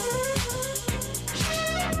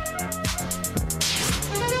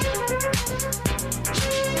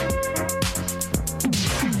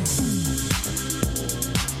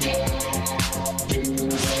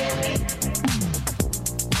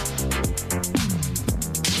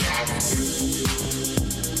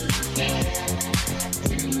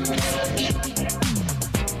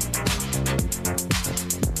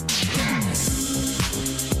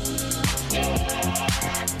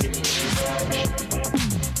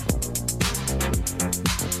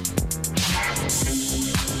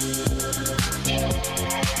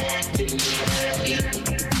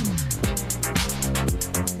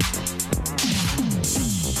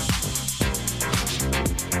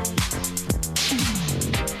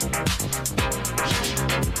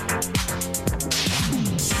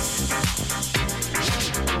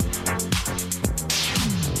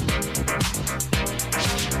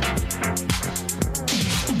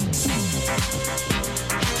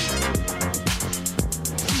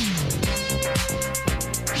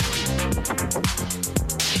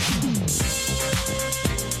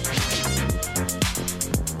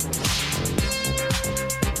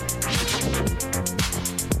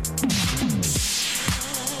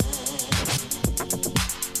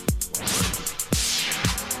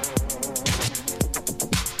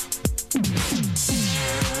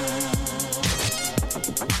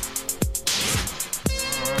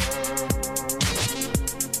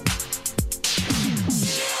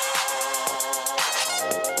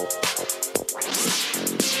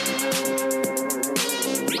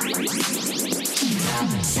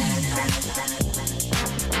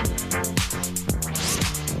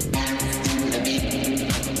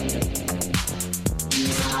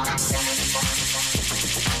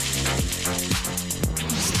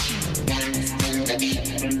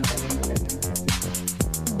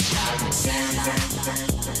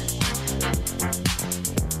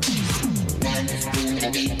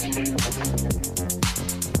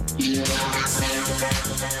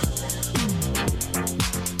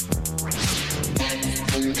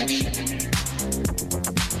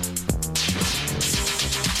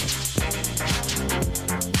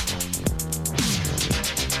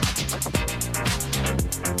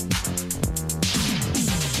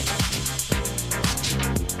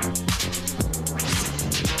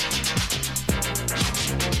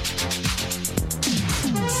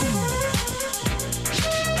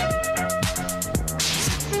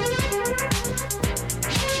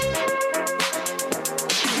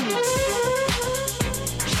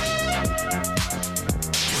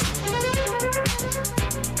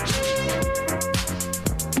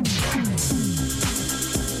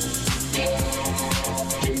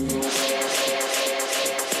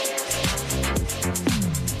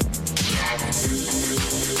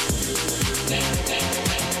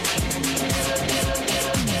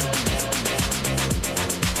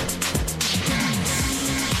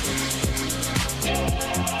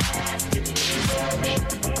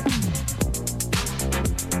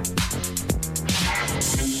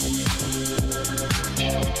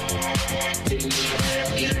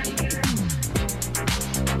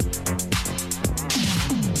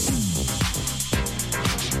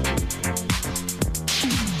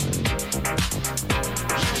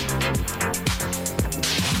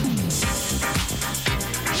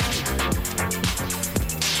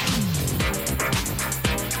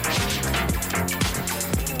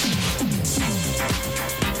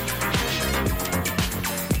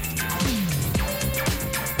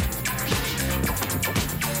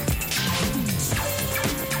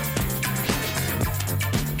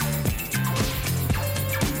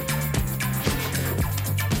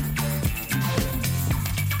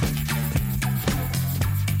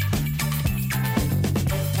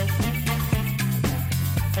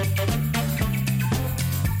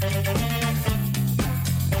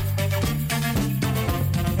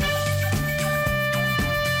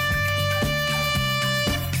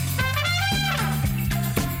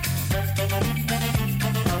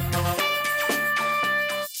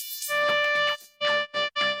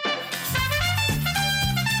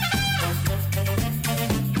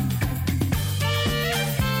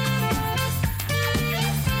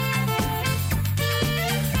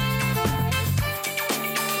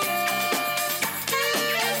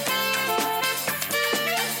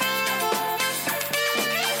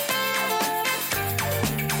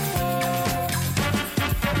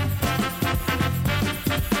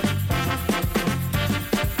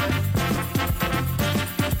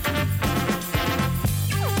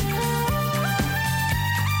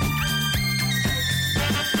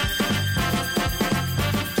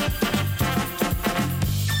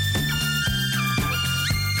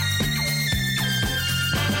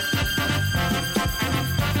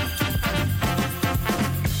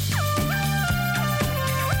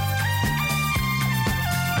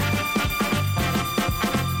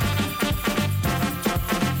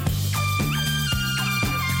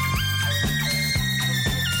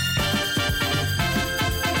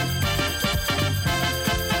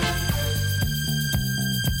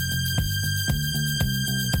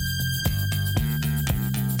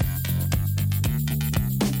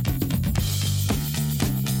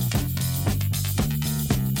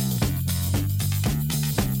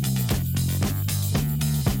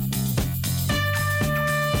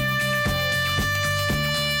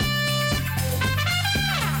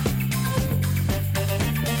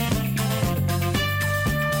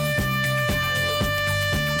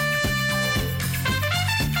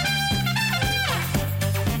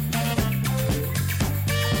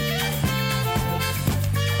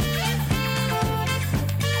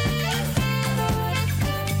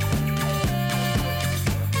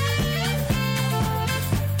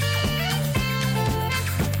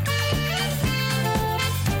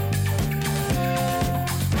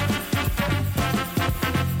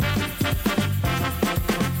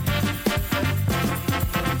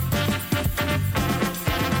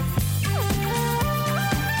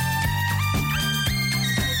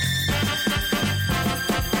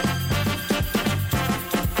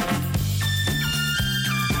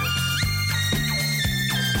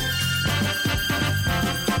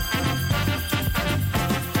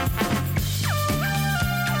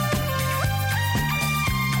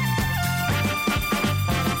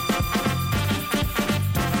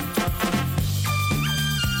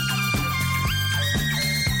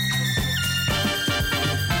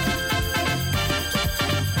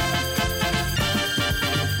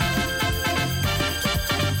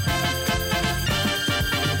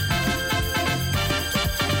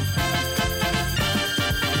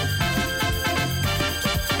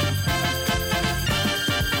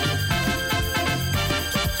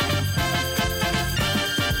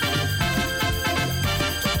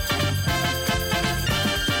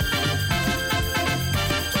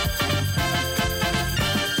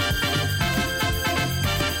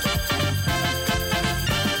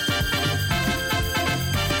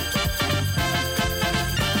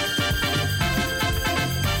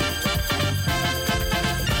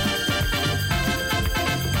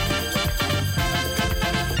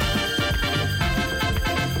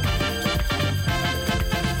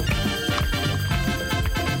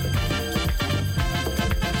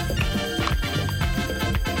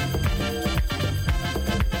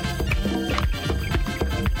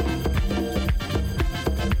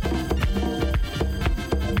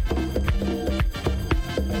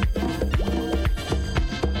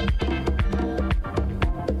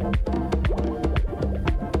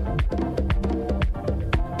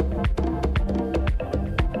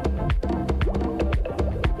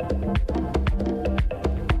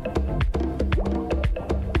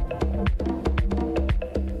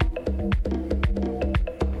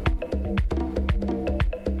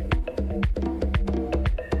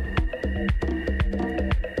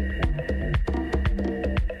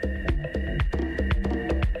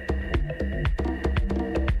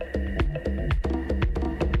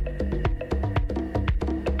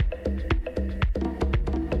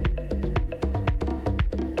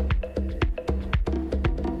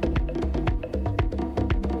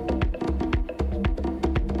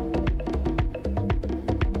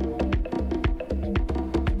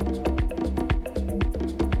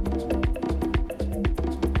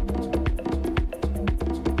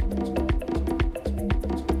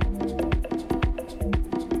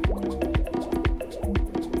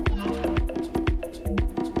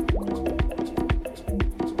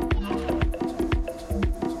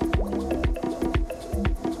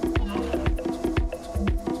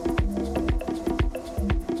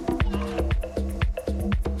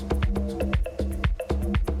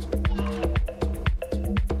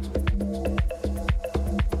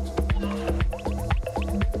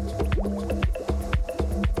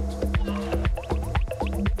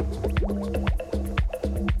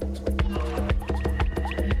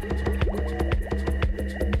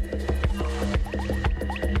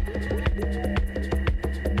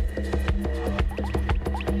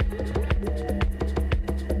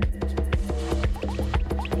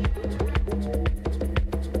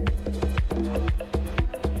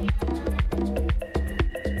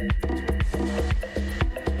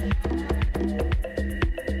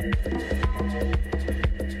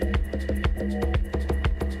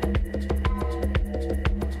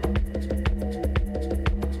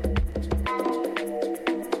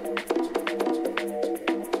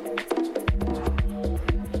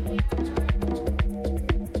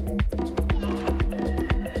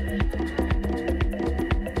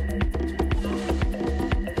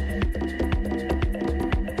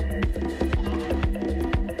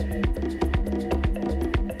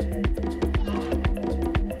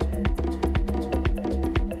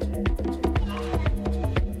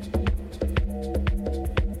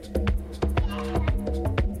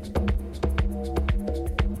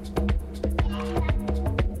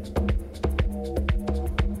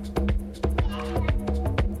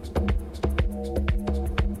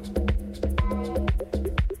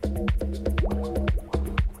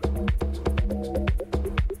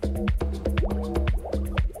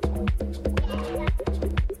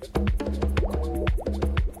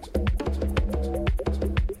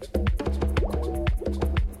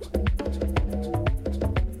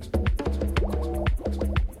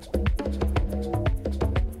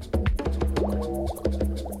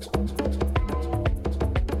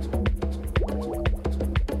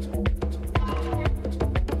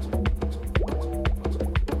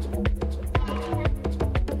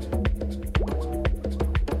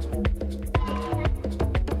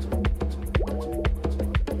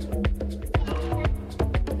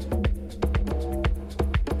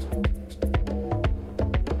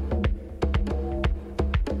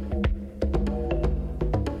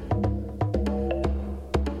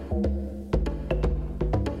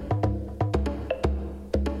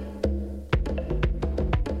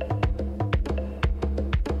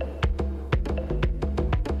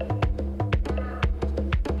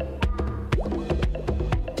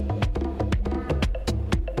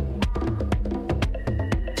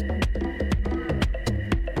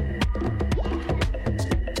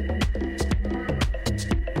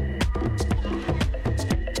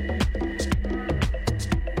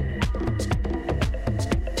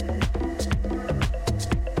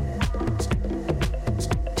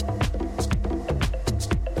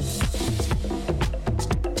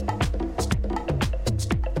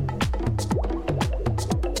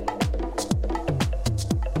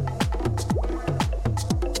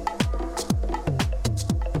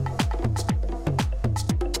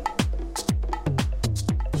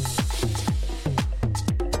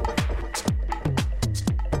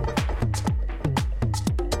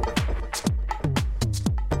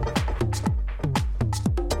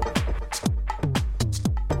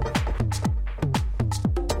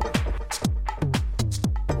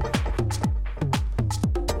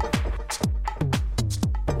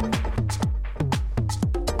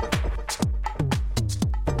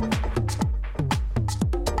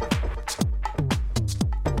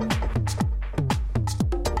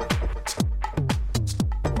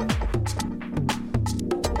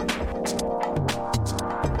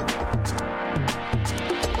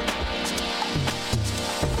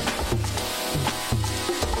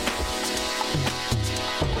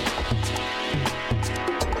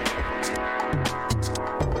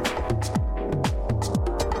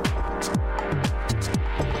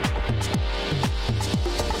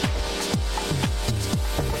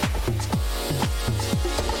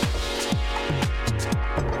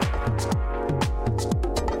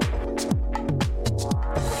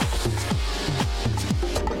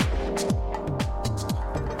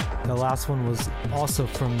 last one was also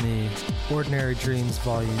from the Ordinary Dreams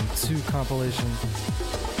Volume 2 compilation.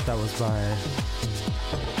 That was by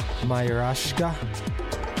Mayurashka.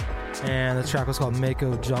 And the track was called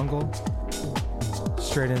Mako Jungle.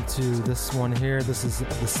 Straight into this one here. This is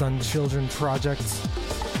the Sun Children Project.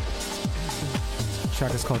 The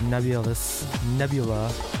track is called Nebula. This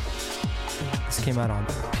came out on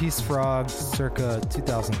Peace Frog circa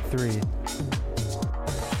 2003.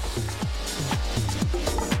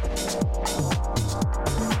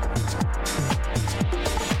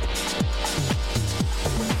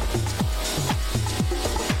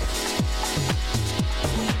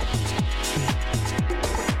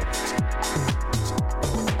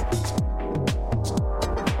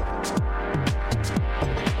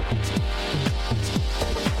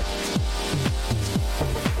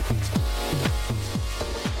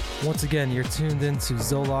 Once again, you're tuned into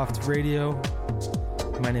Xoloft Radio.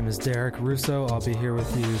 My name is Derek Russo. I'll be here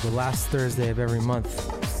with you the last Thursday of every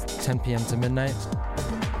month, 10 p.m. to midnight,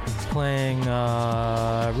 playing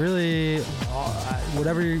really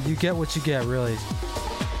whatever you get, what you get, really.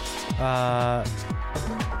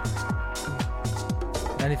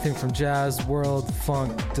 Anything from jazz, world,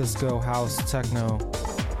 funk, disco, house, techno.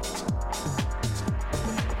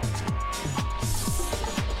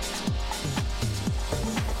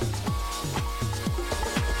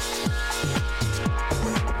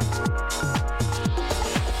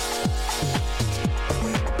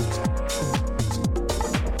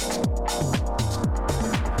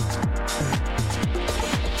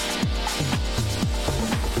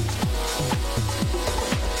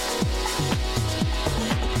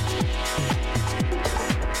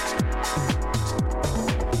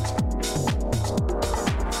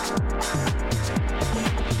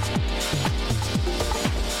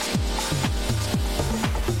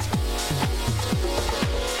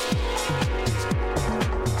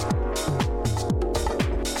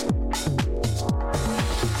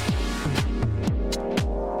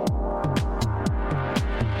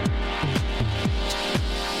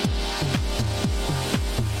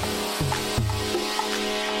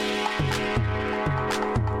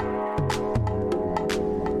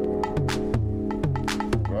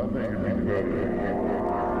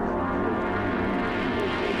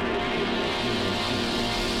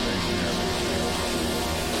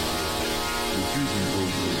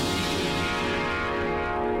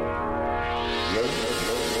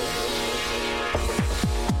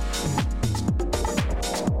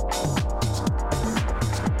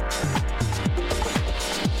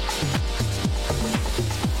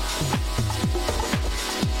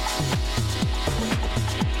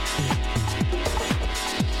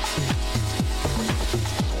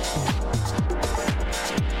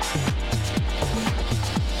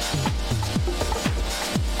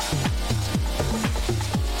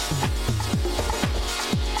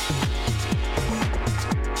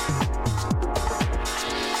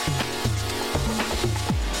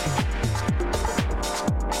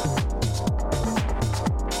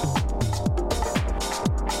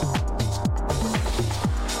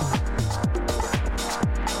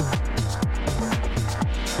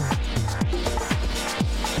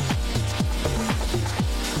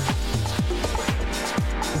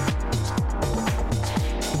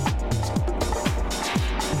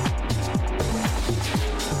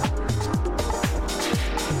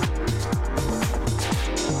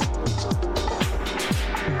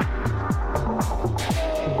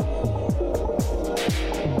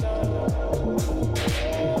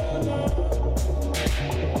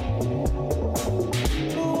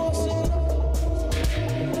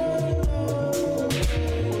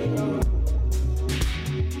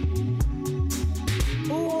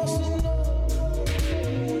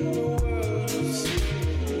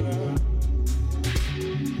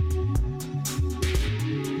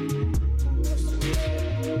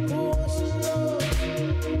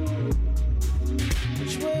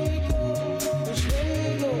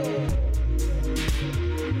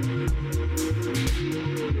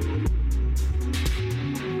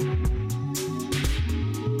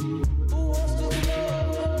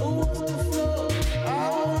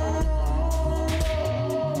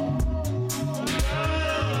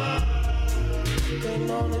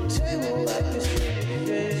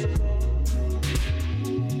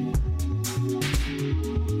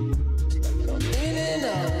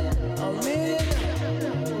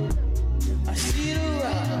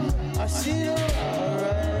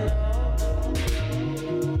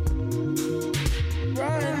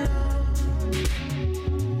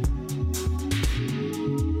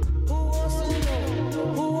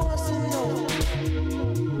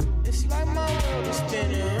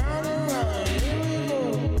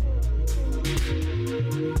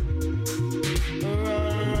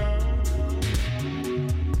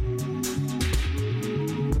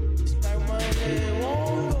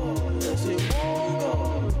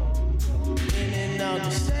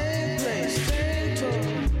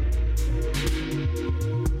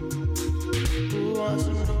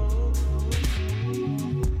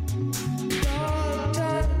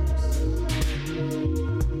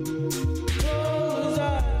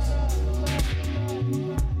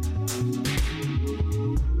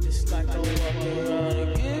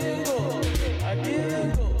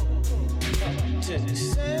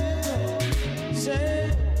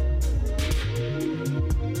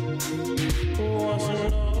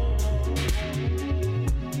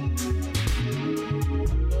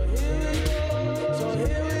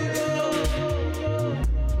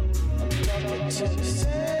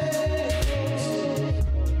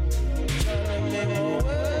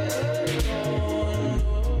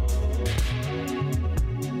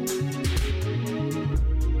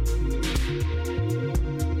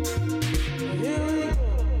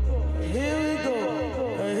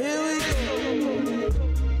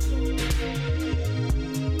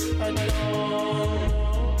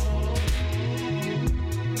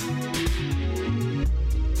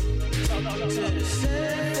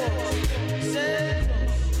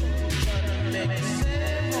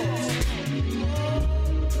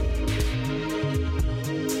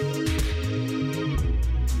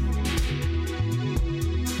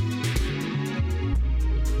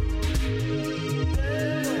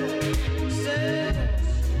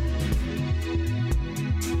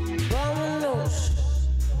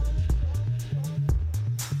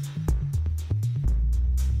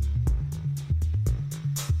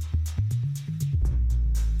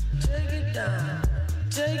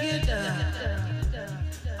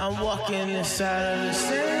 I'm walking inside of the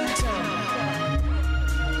same time.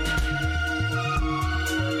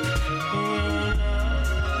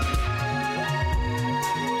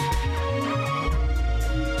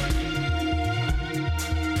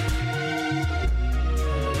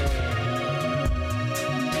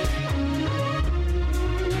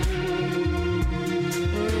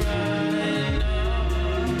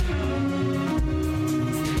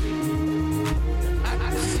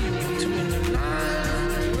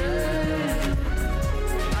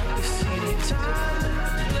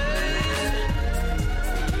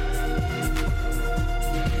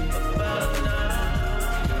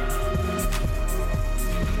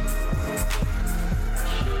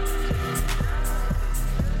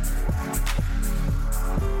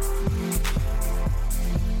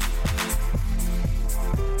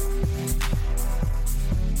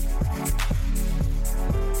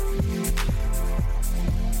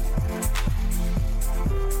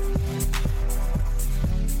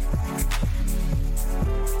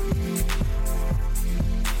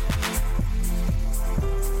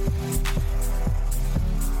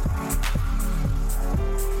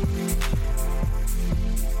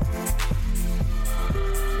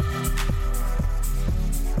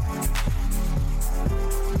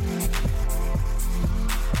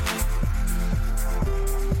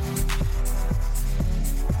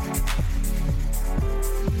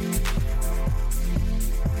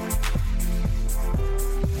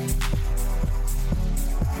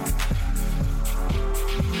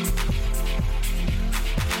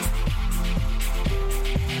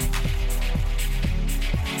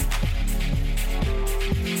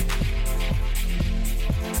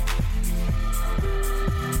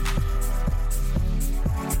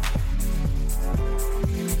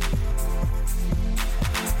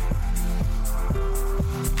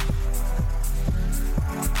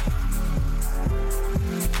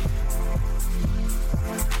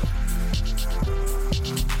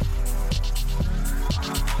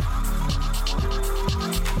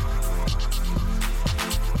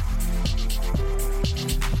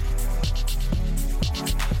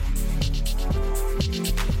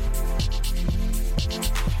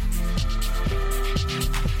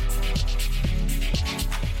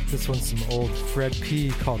 This one's some old Fred P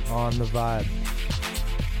called On the Vibe.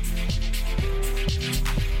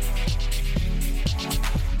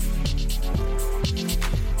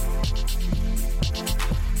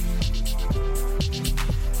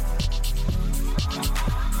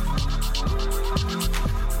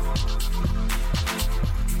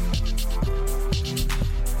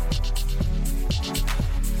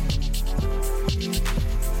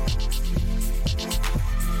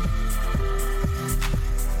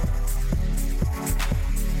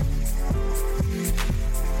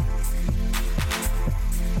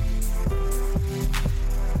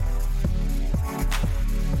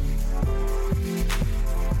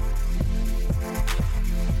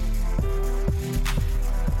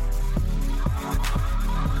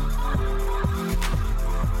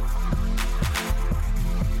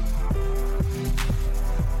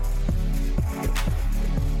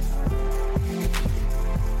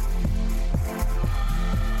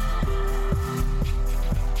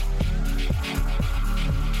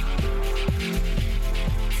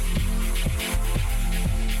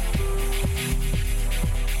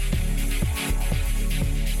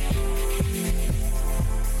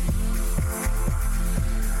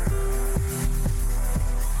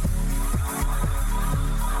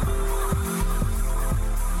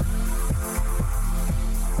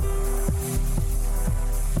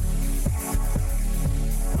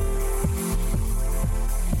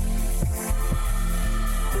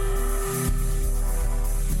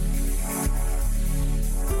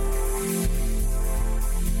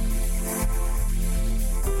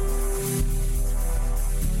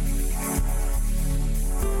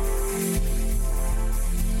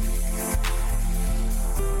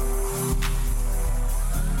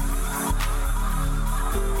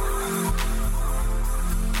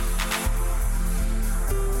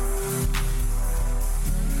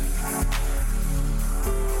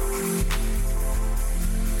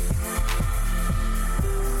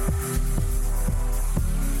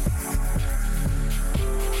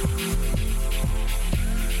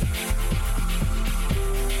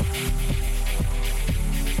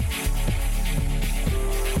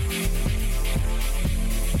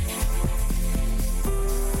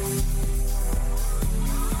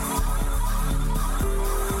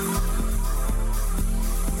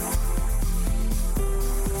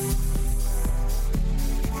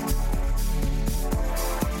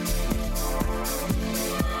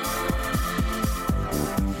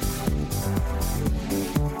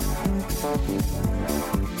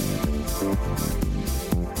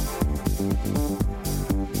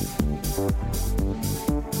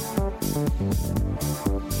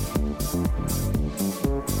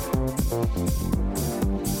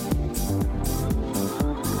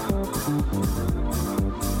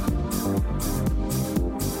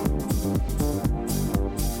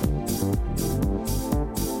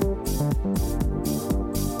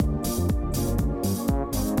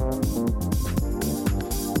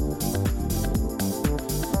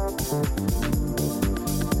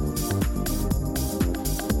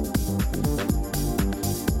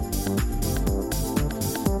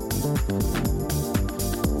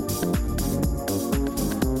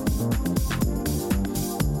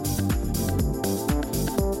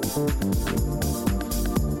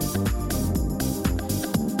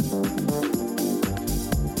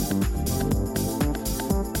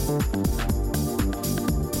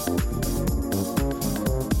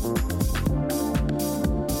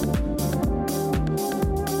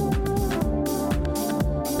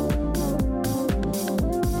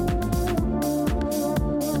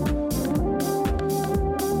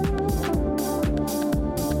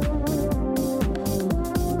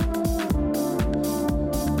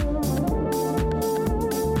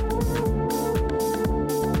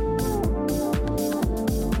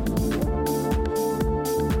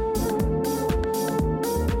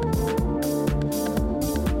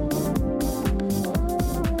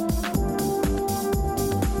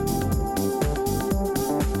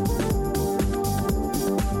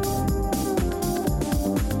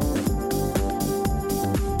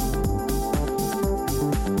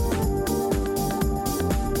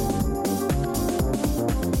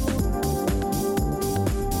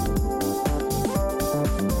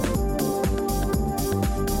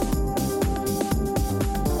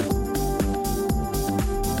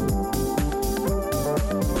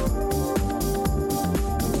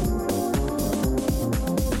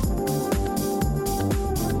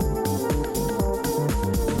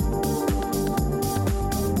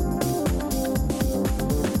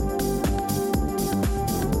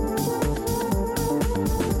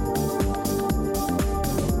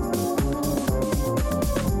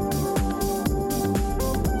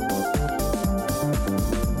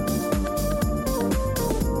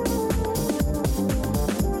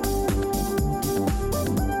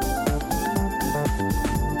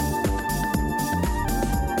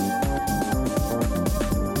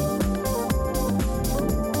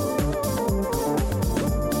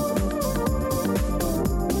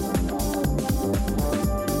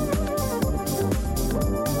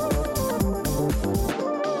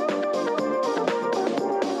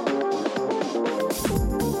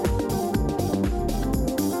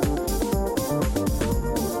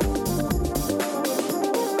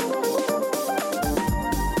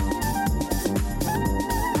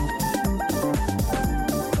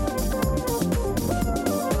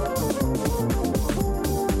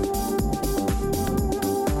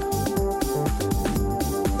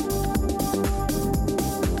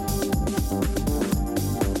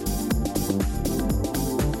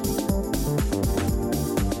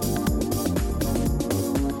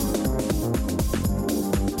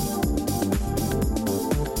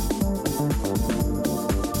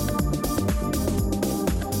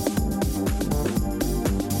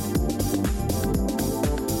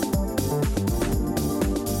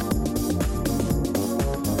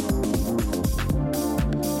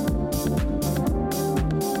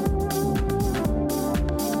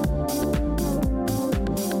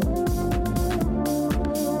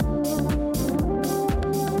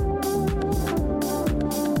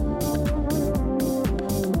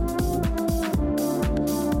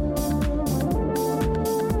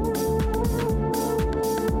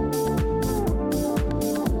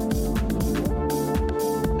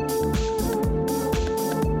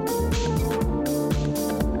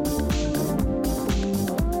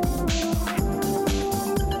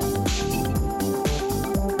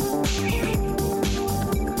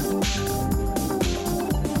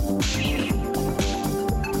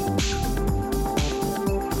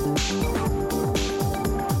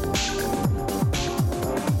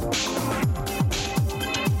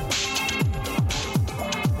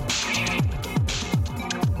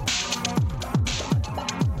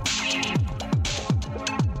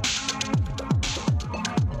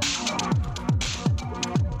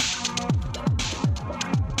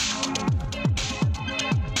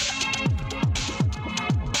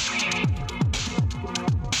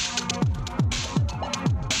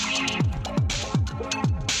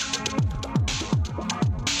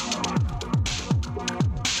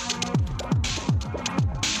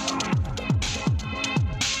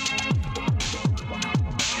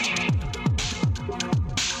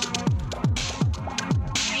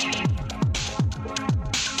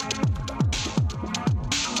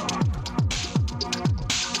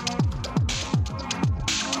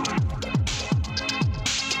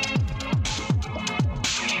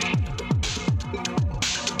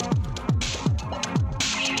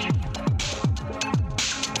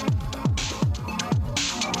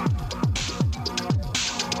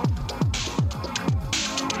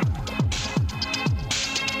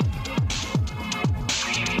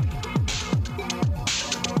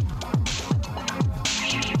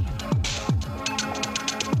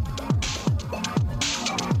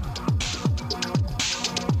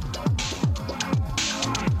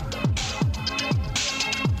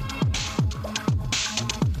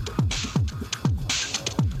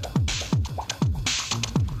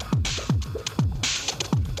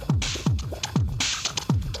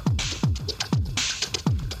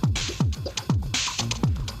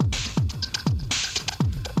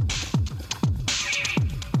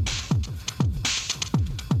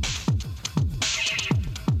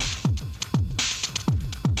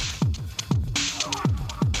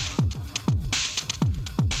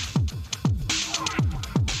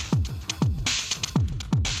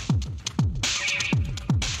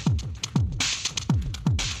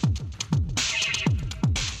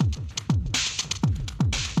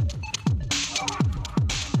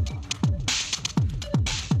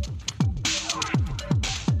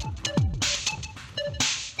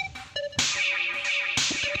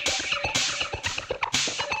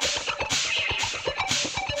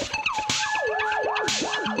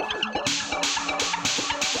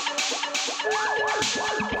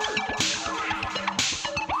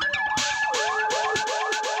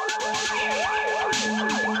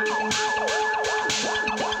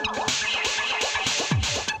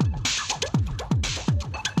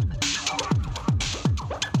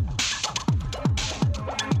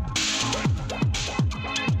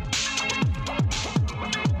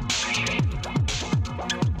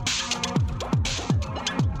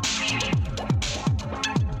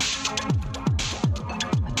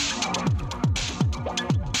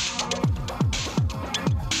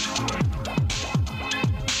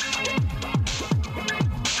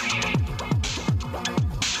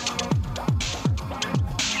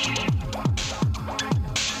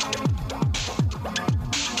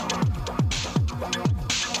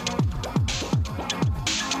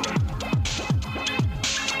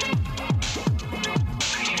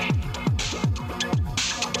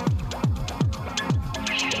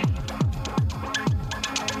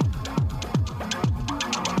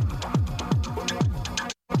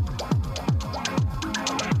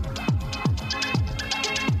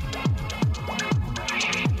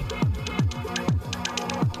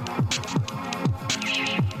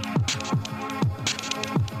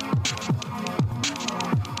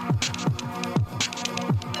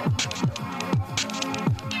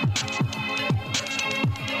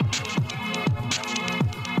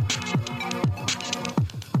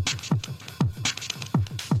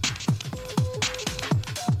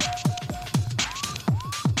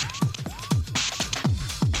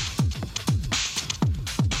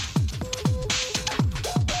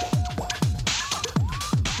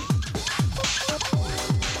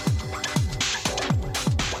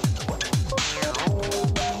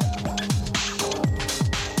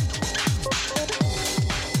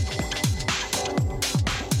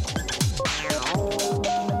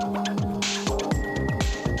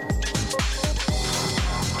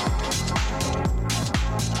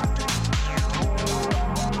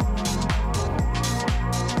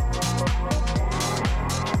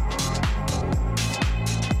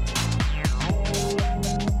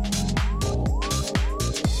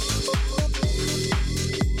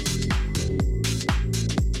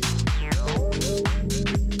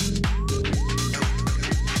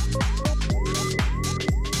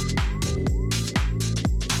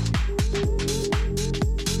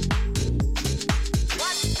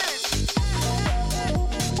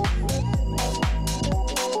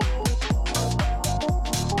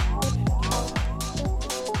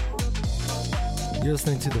 You're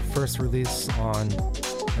listening to the first release on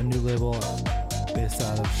a new label based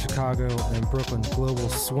out of Chicago and Brooklyn, Global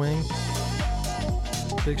Swing.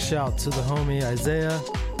 Big shout to the homie Isaiah.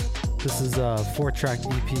 This is a 4-track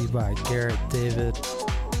EP by Garrett David,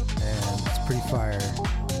 and it's pretty fire.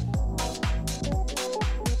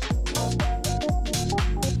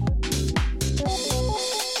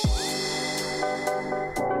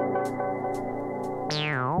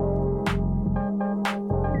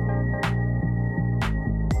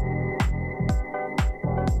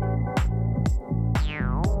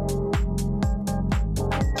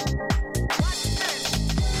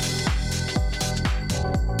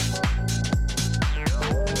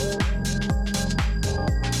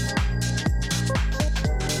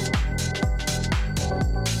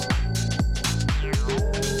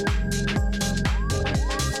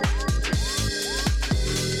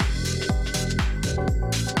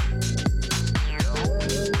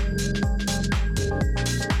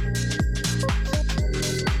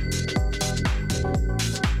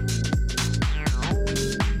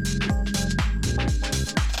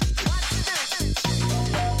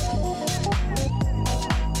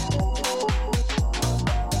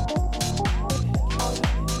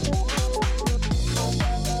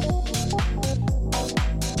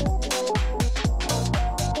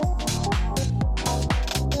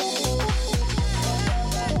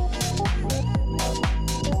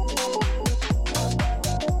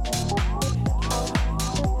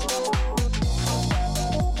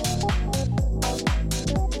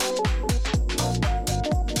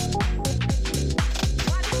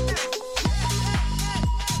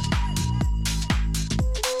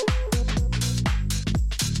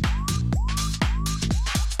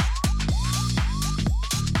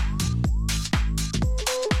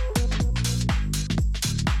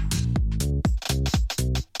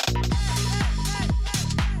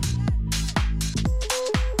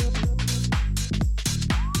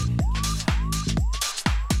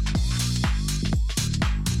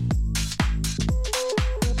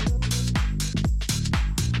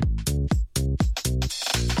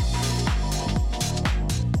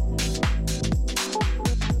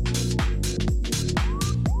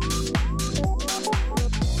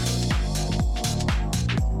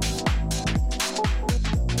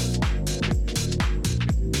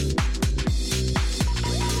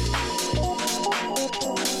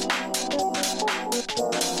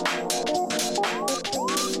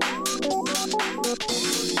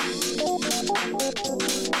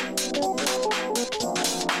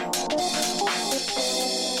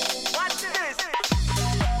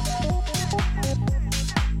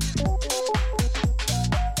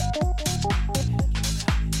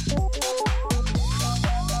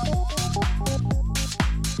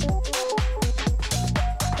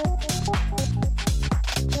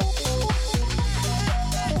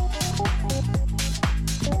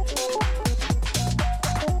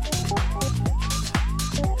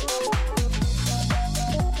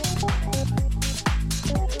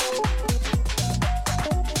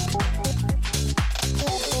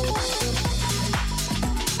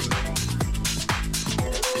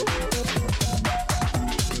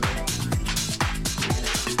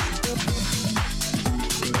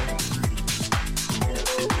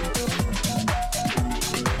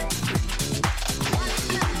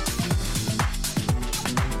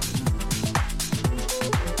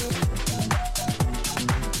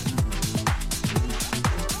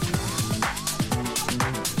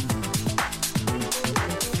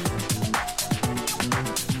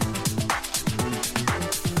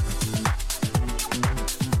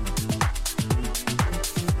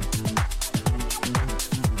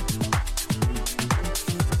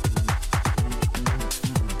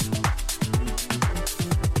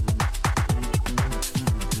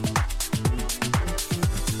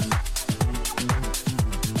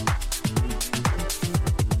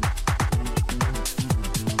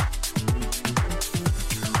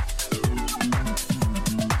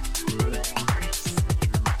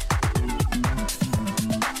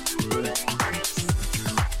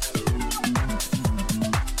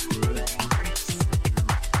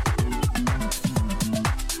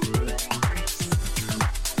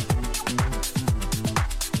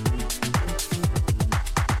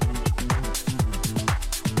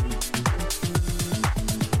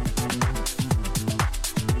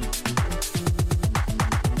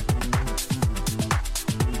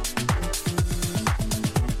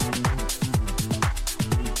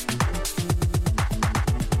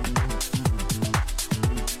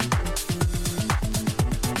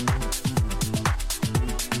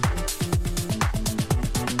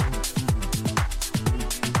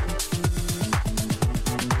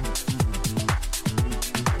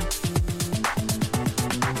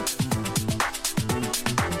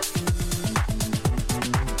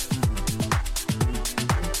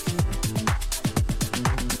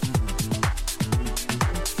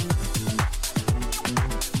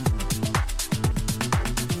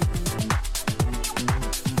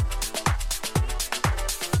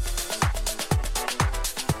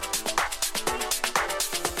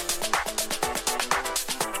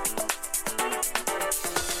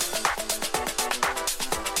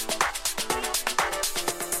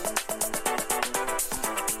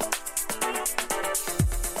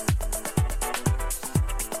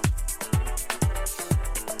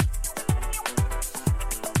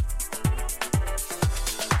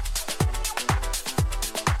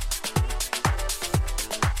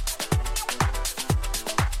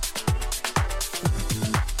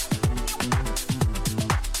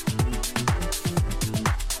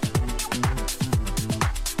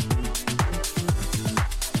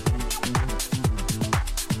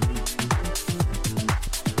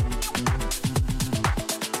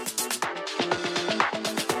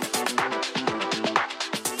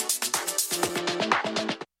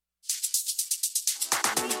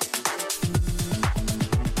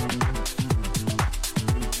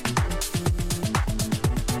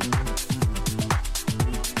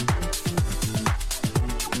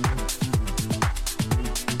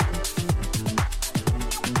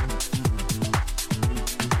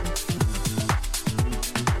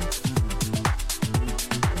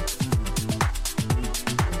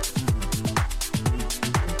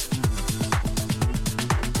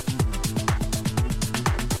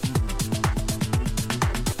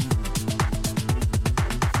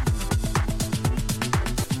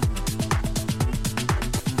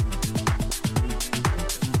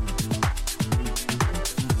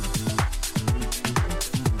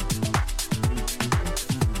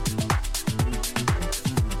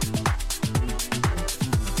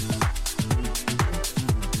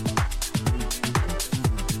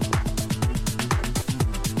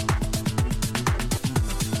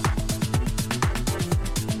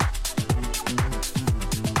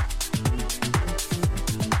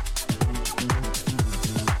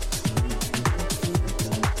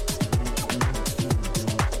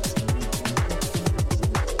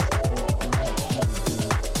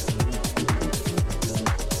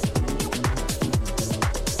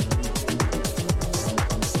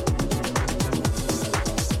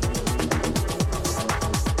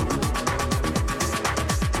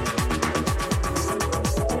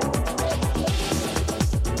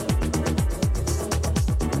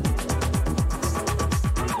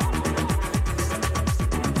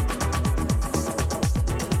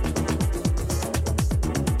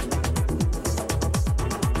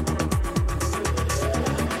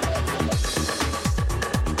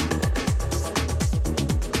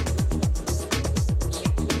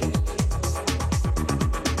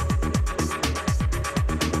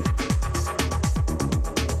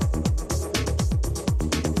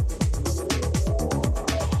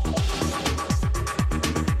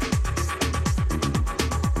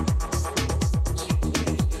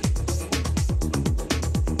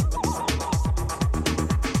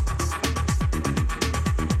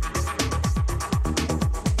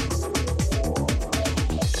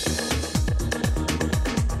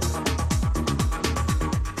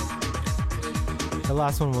 The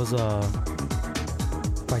last one was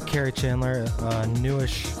by Carrie Chandler, a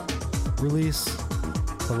newish release,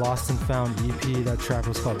 the Lost and Found EP. That track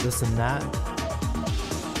was called This and That.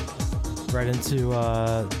 Right into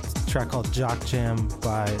a track called Jock Jam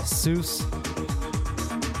by Seuss,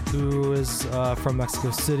 who is from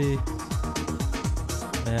Mexico City.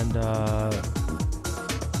 And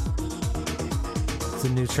it's a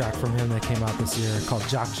new track from him that came out this year called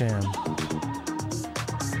Jock Jam.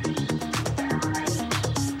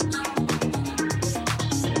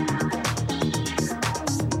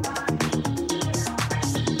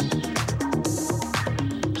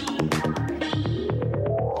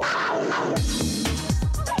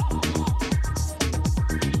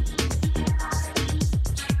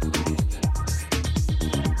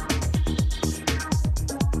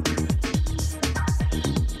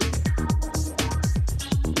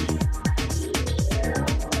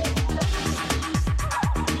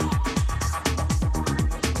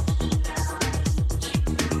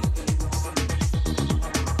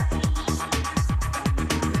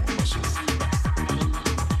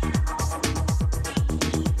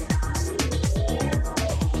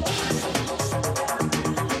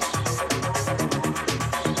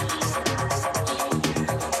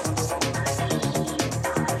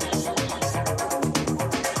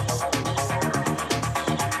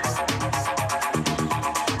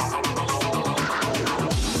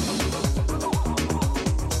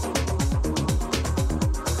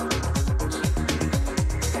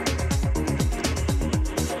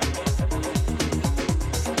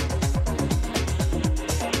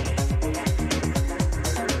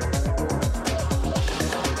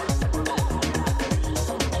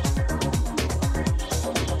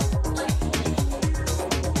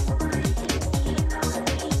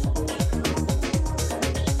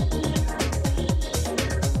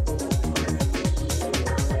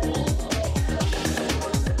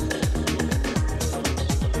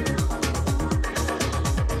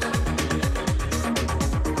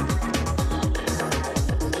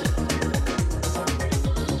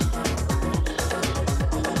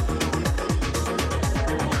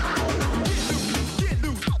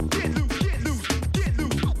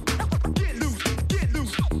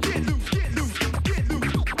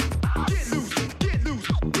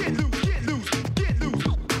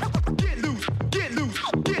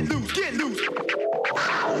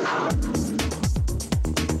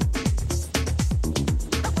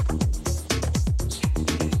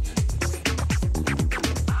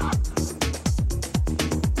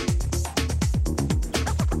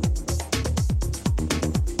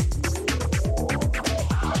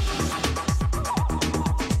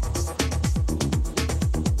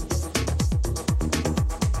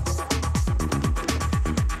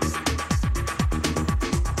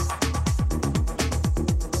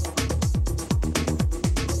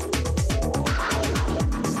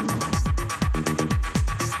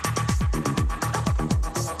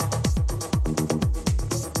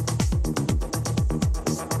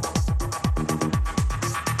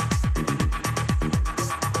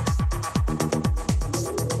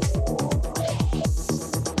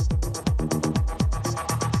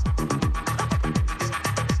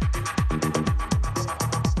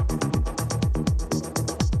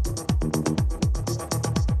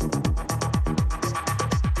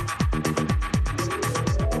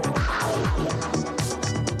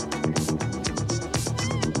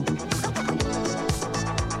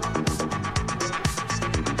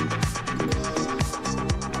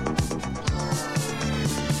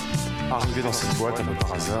 Arrivé dans cette boîte un peu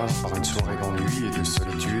par hasard, par une soirée d'ennui et de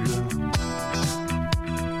solitude,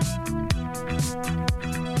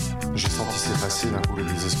 j'ai senti s'effacer d'un coup le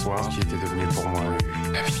désespoir qui était devenu pour moi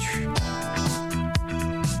une habitude.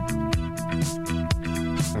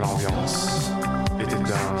 L'ambiance était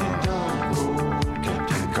dingue.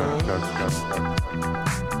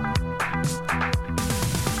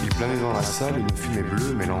 Il planait dans la salle une fumée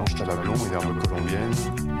bleue, mélange tabac blond et herbe colombienne.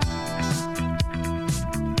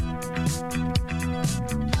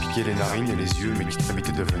 Piquait les narines et les yeux, mais qui très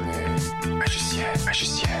vite devenait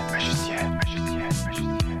magicienne.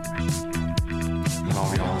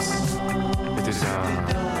 L'ambiance était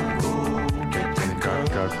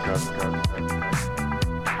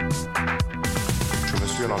Je me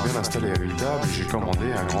suis alors bien installé à une table et j'ai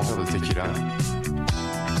commandé un grand verre de tequila.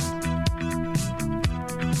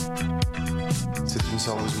 C'est une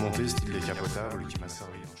serveuse montée style décapotable qui m'a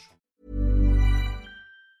servi en champ.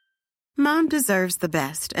 Mom deserves the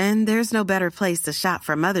best, and there's no better place to shop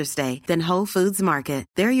for Mother's Day than Whole Foods Market.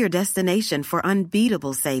 They're your destination for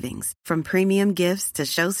unbeatable savings, from premium gifts to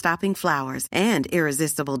show-stopping flowers and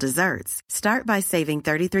irresistible desserts. Start by saving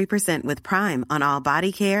 33% with Prime on all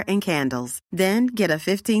body care and candles. Then get a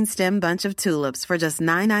 15-stem bunch of tulips for just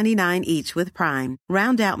 $9.99 each with Prime.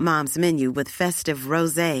 Round out Mom's menu with festive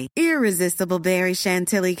rosé, irresistible berry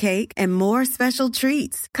chantilly cake, and more special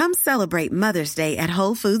treats. Come celebrate Mother's Day at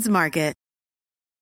Whole Foods Market.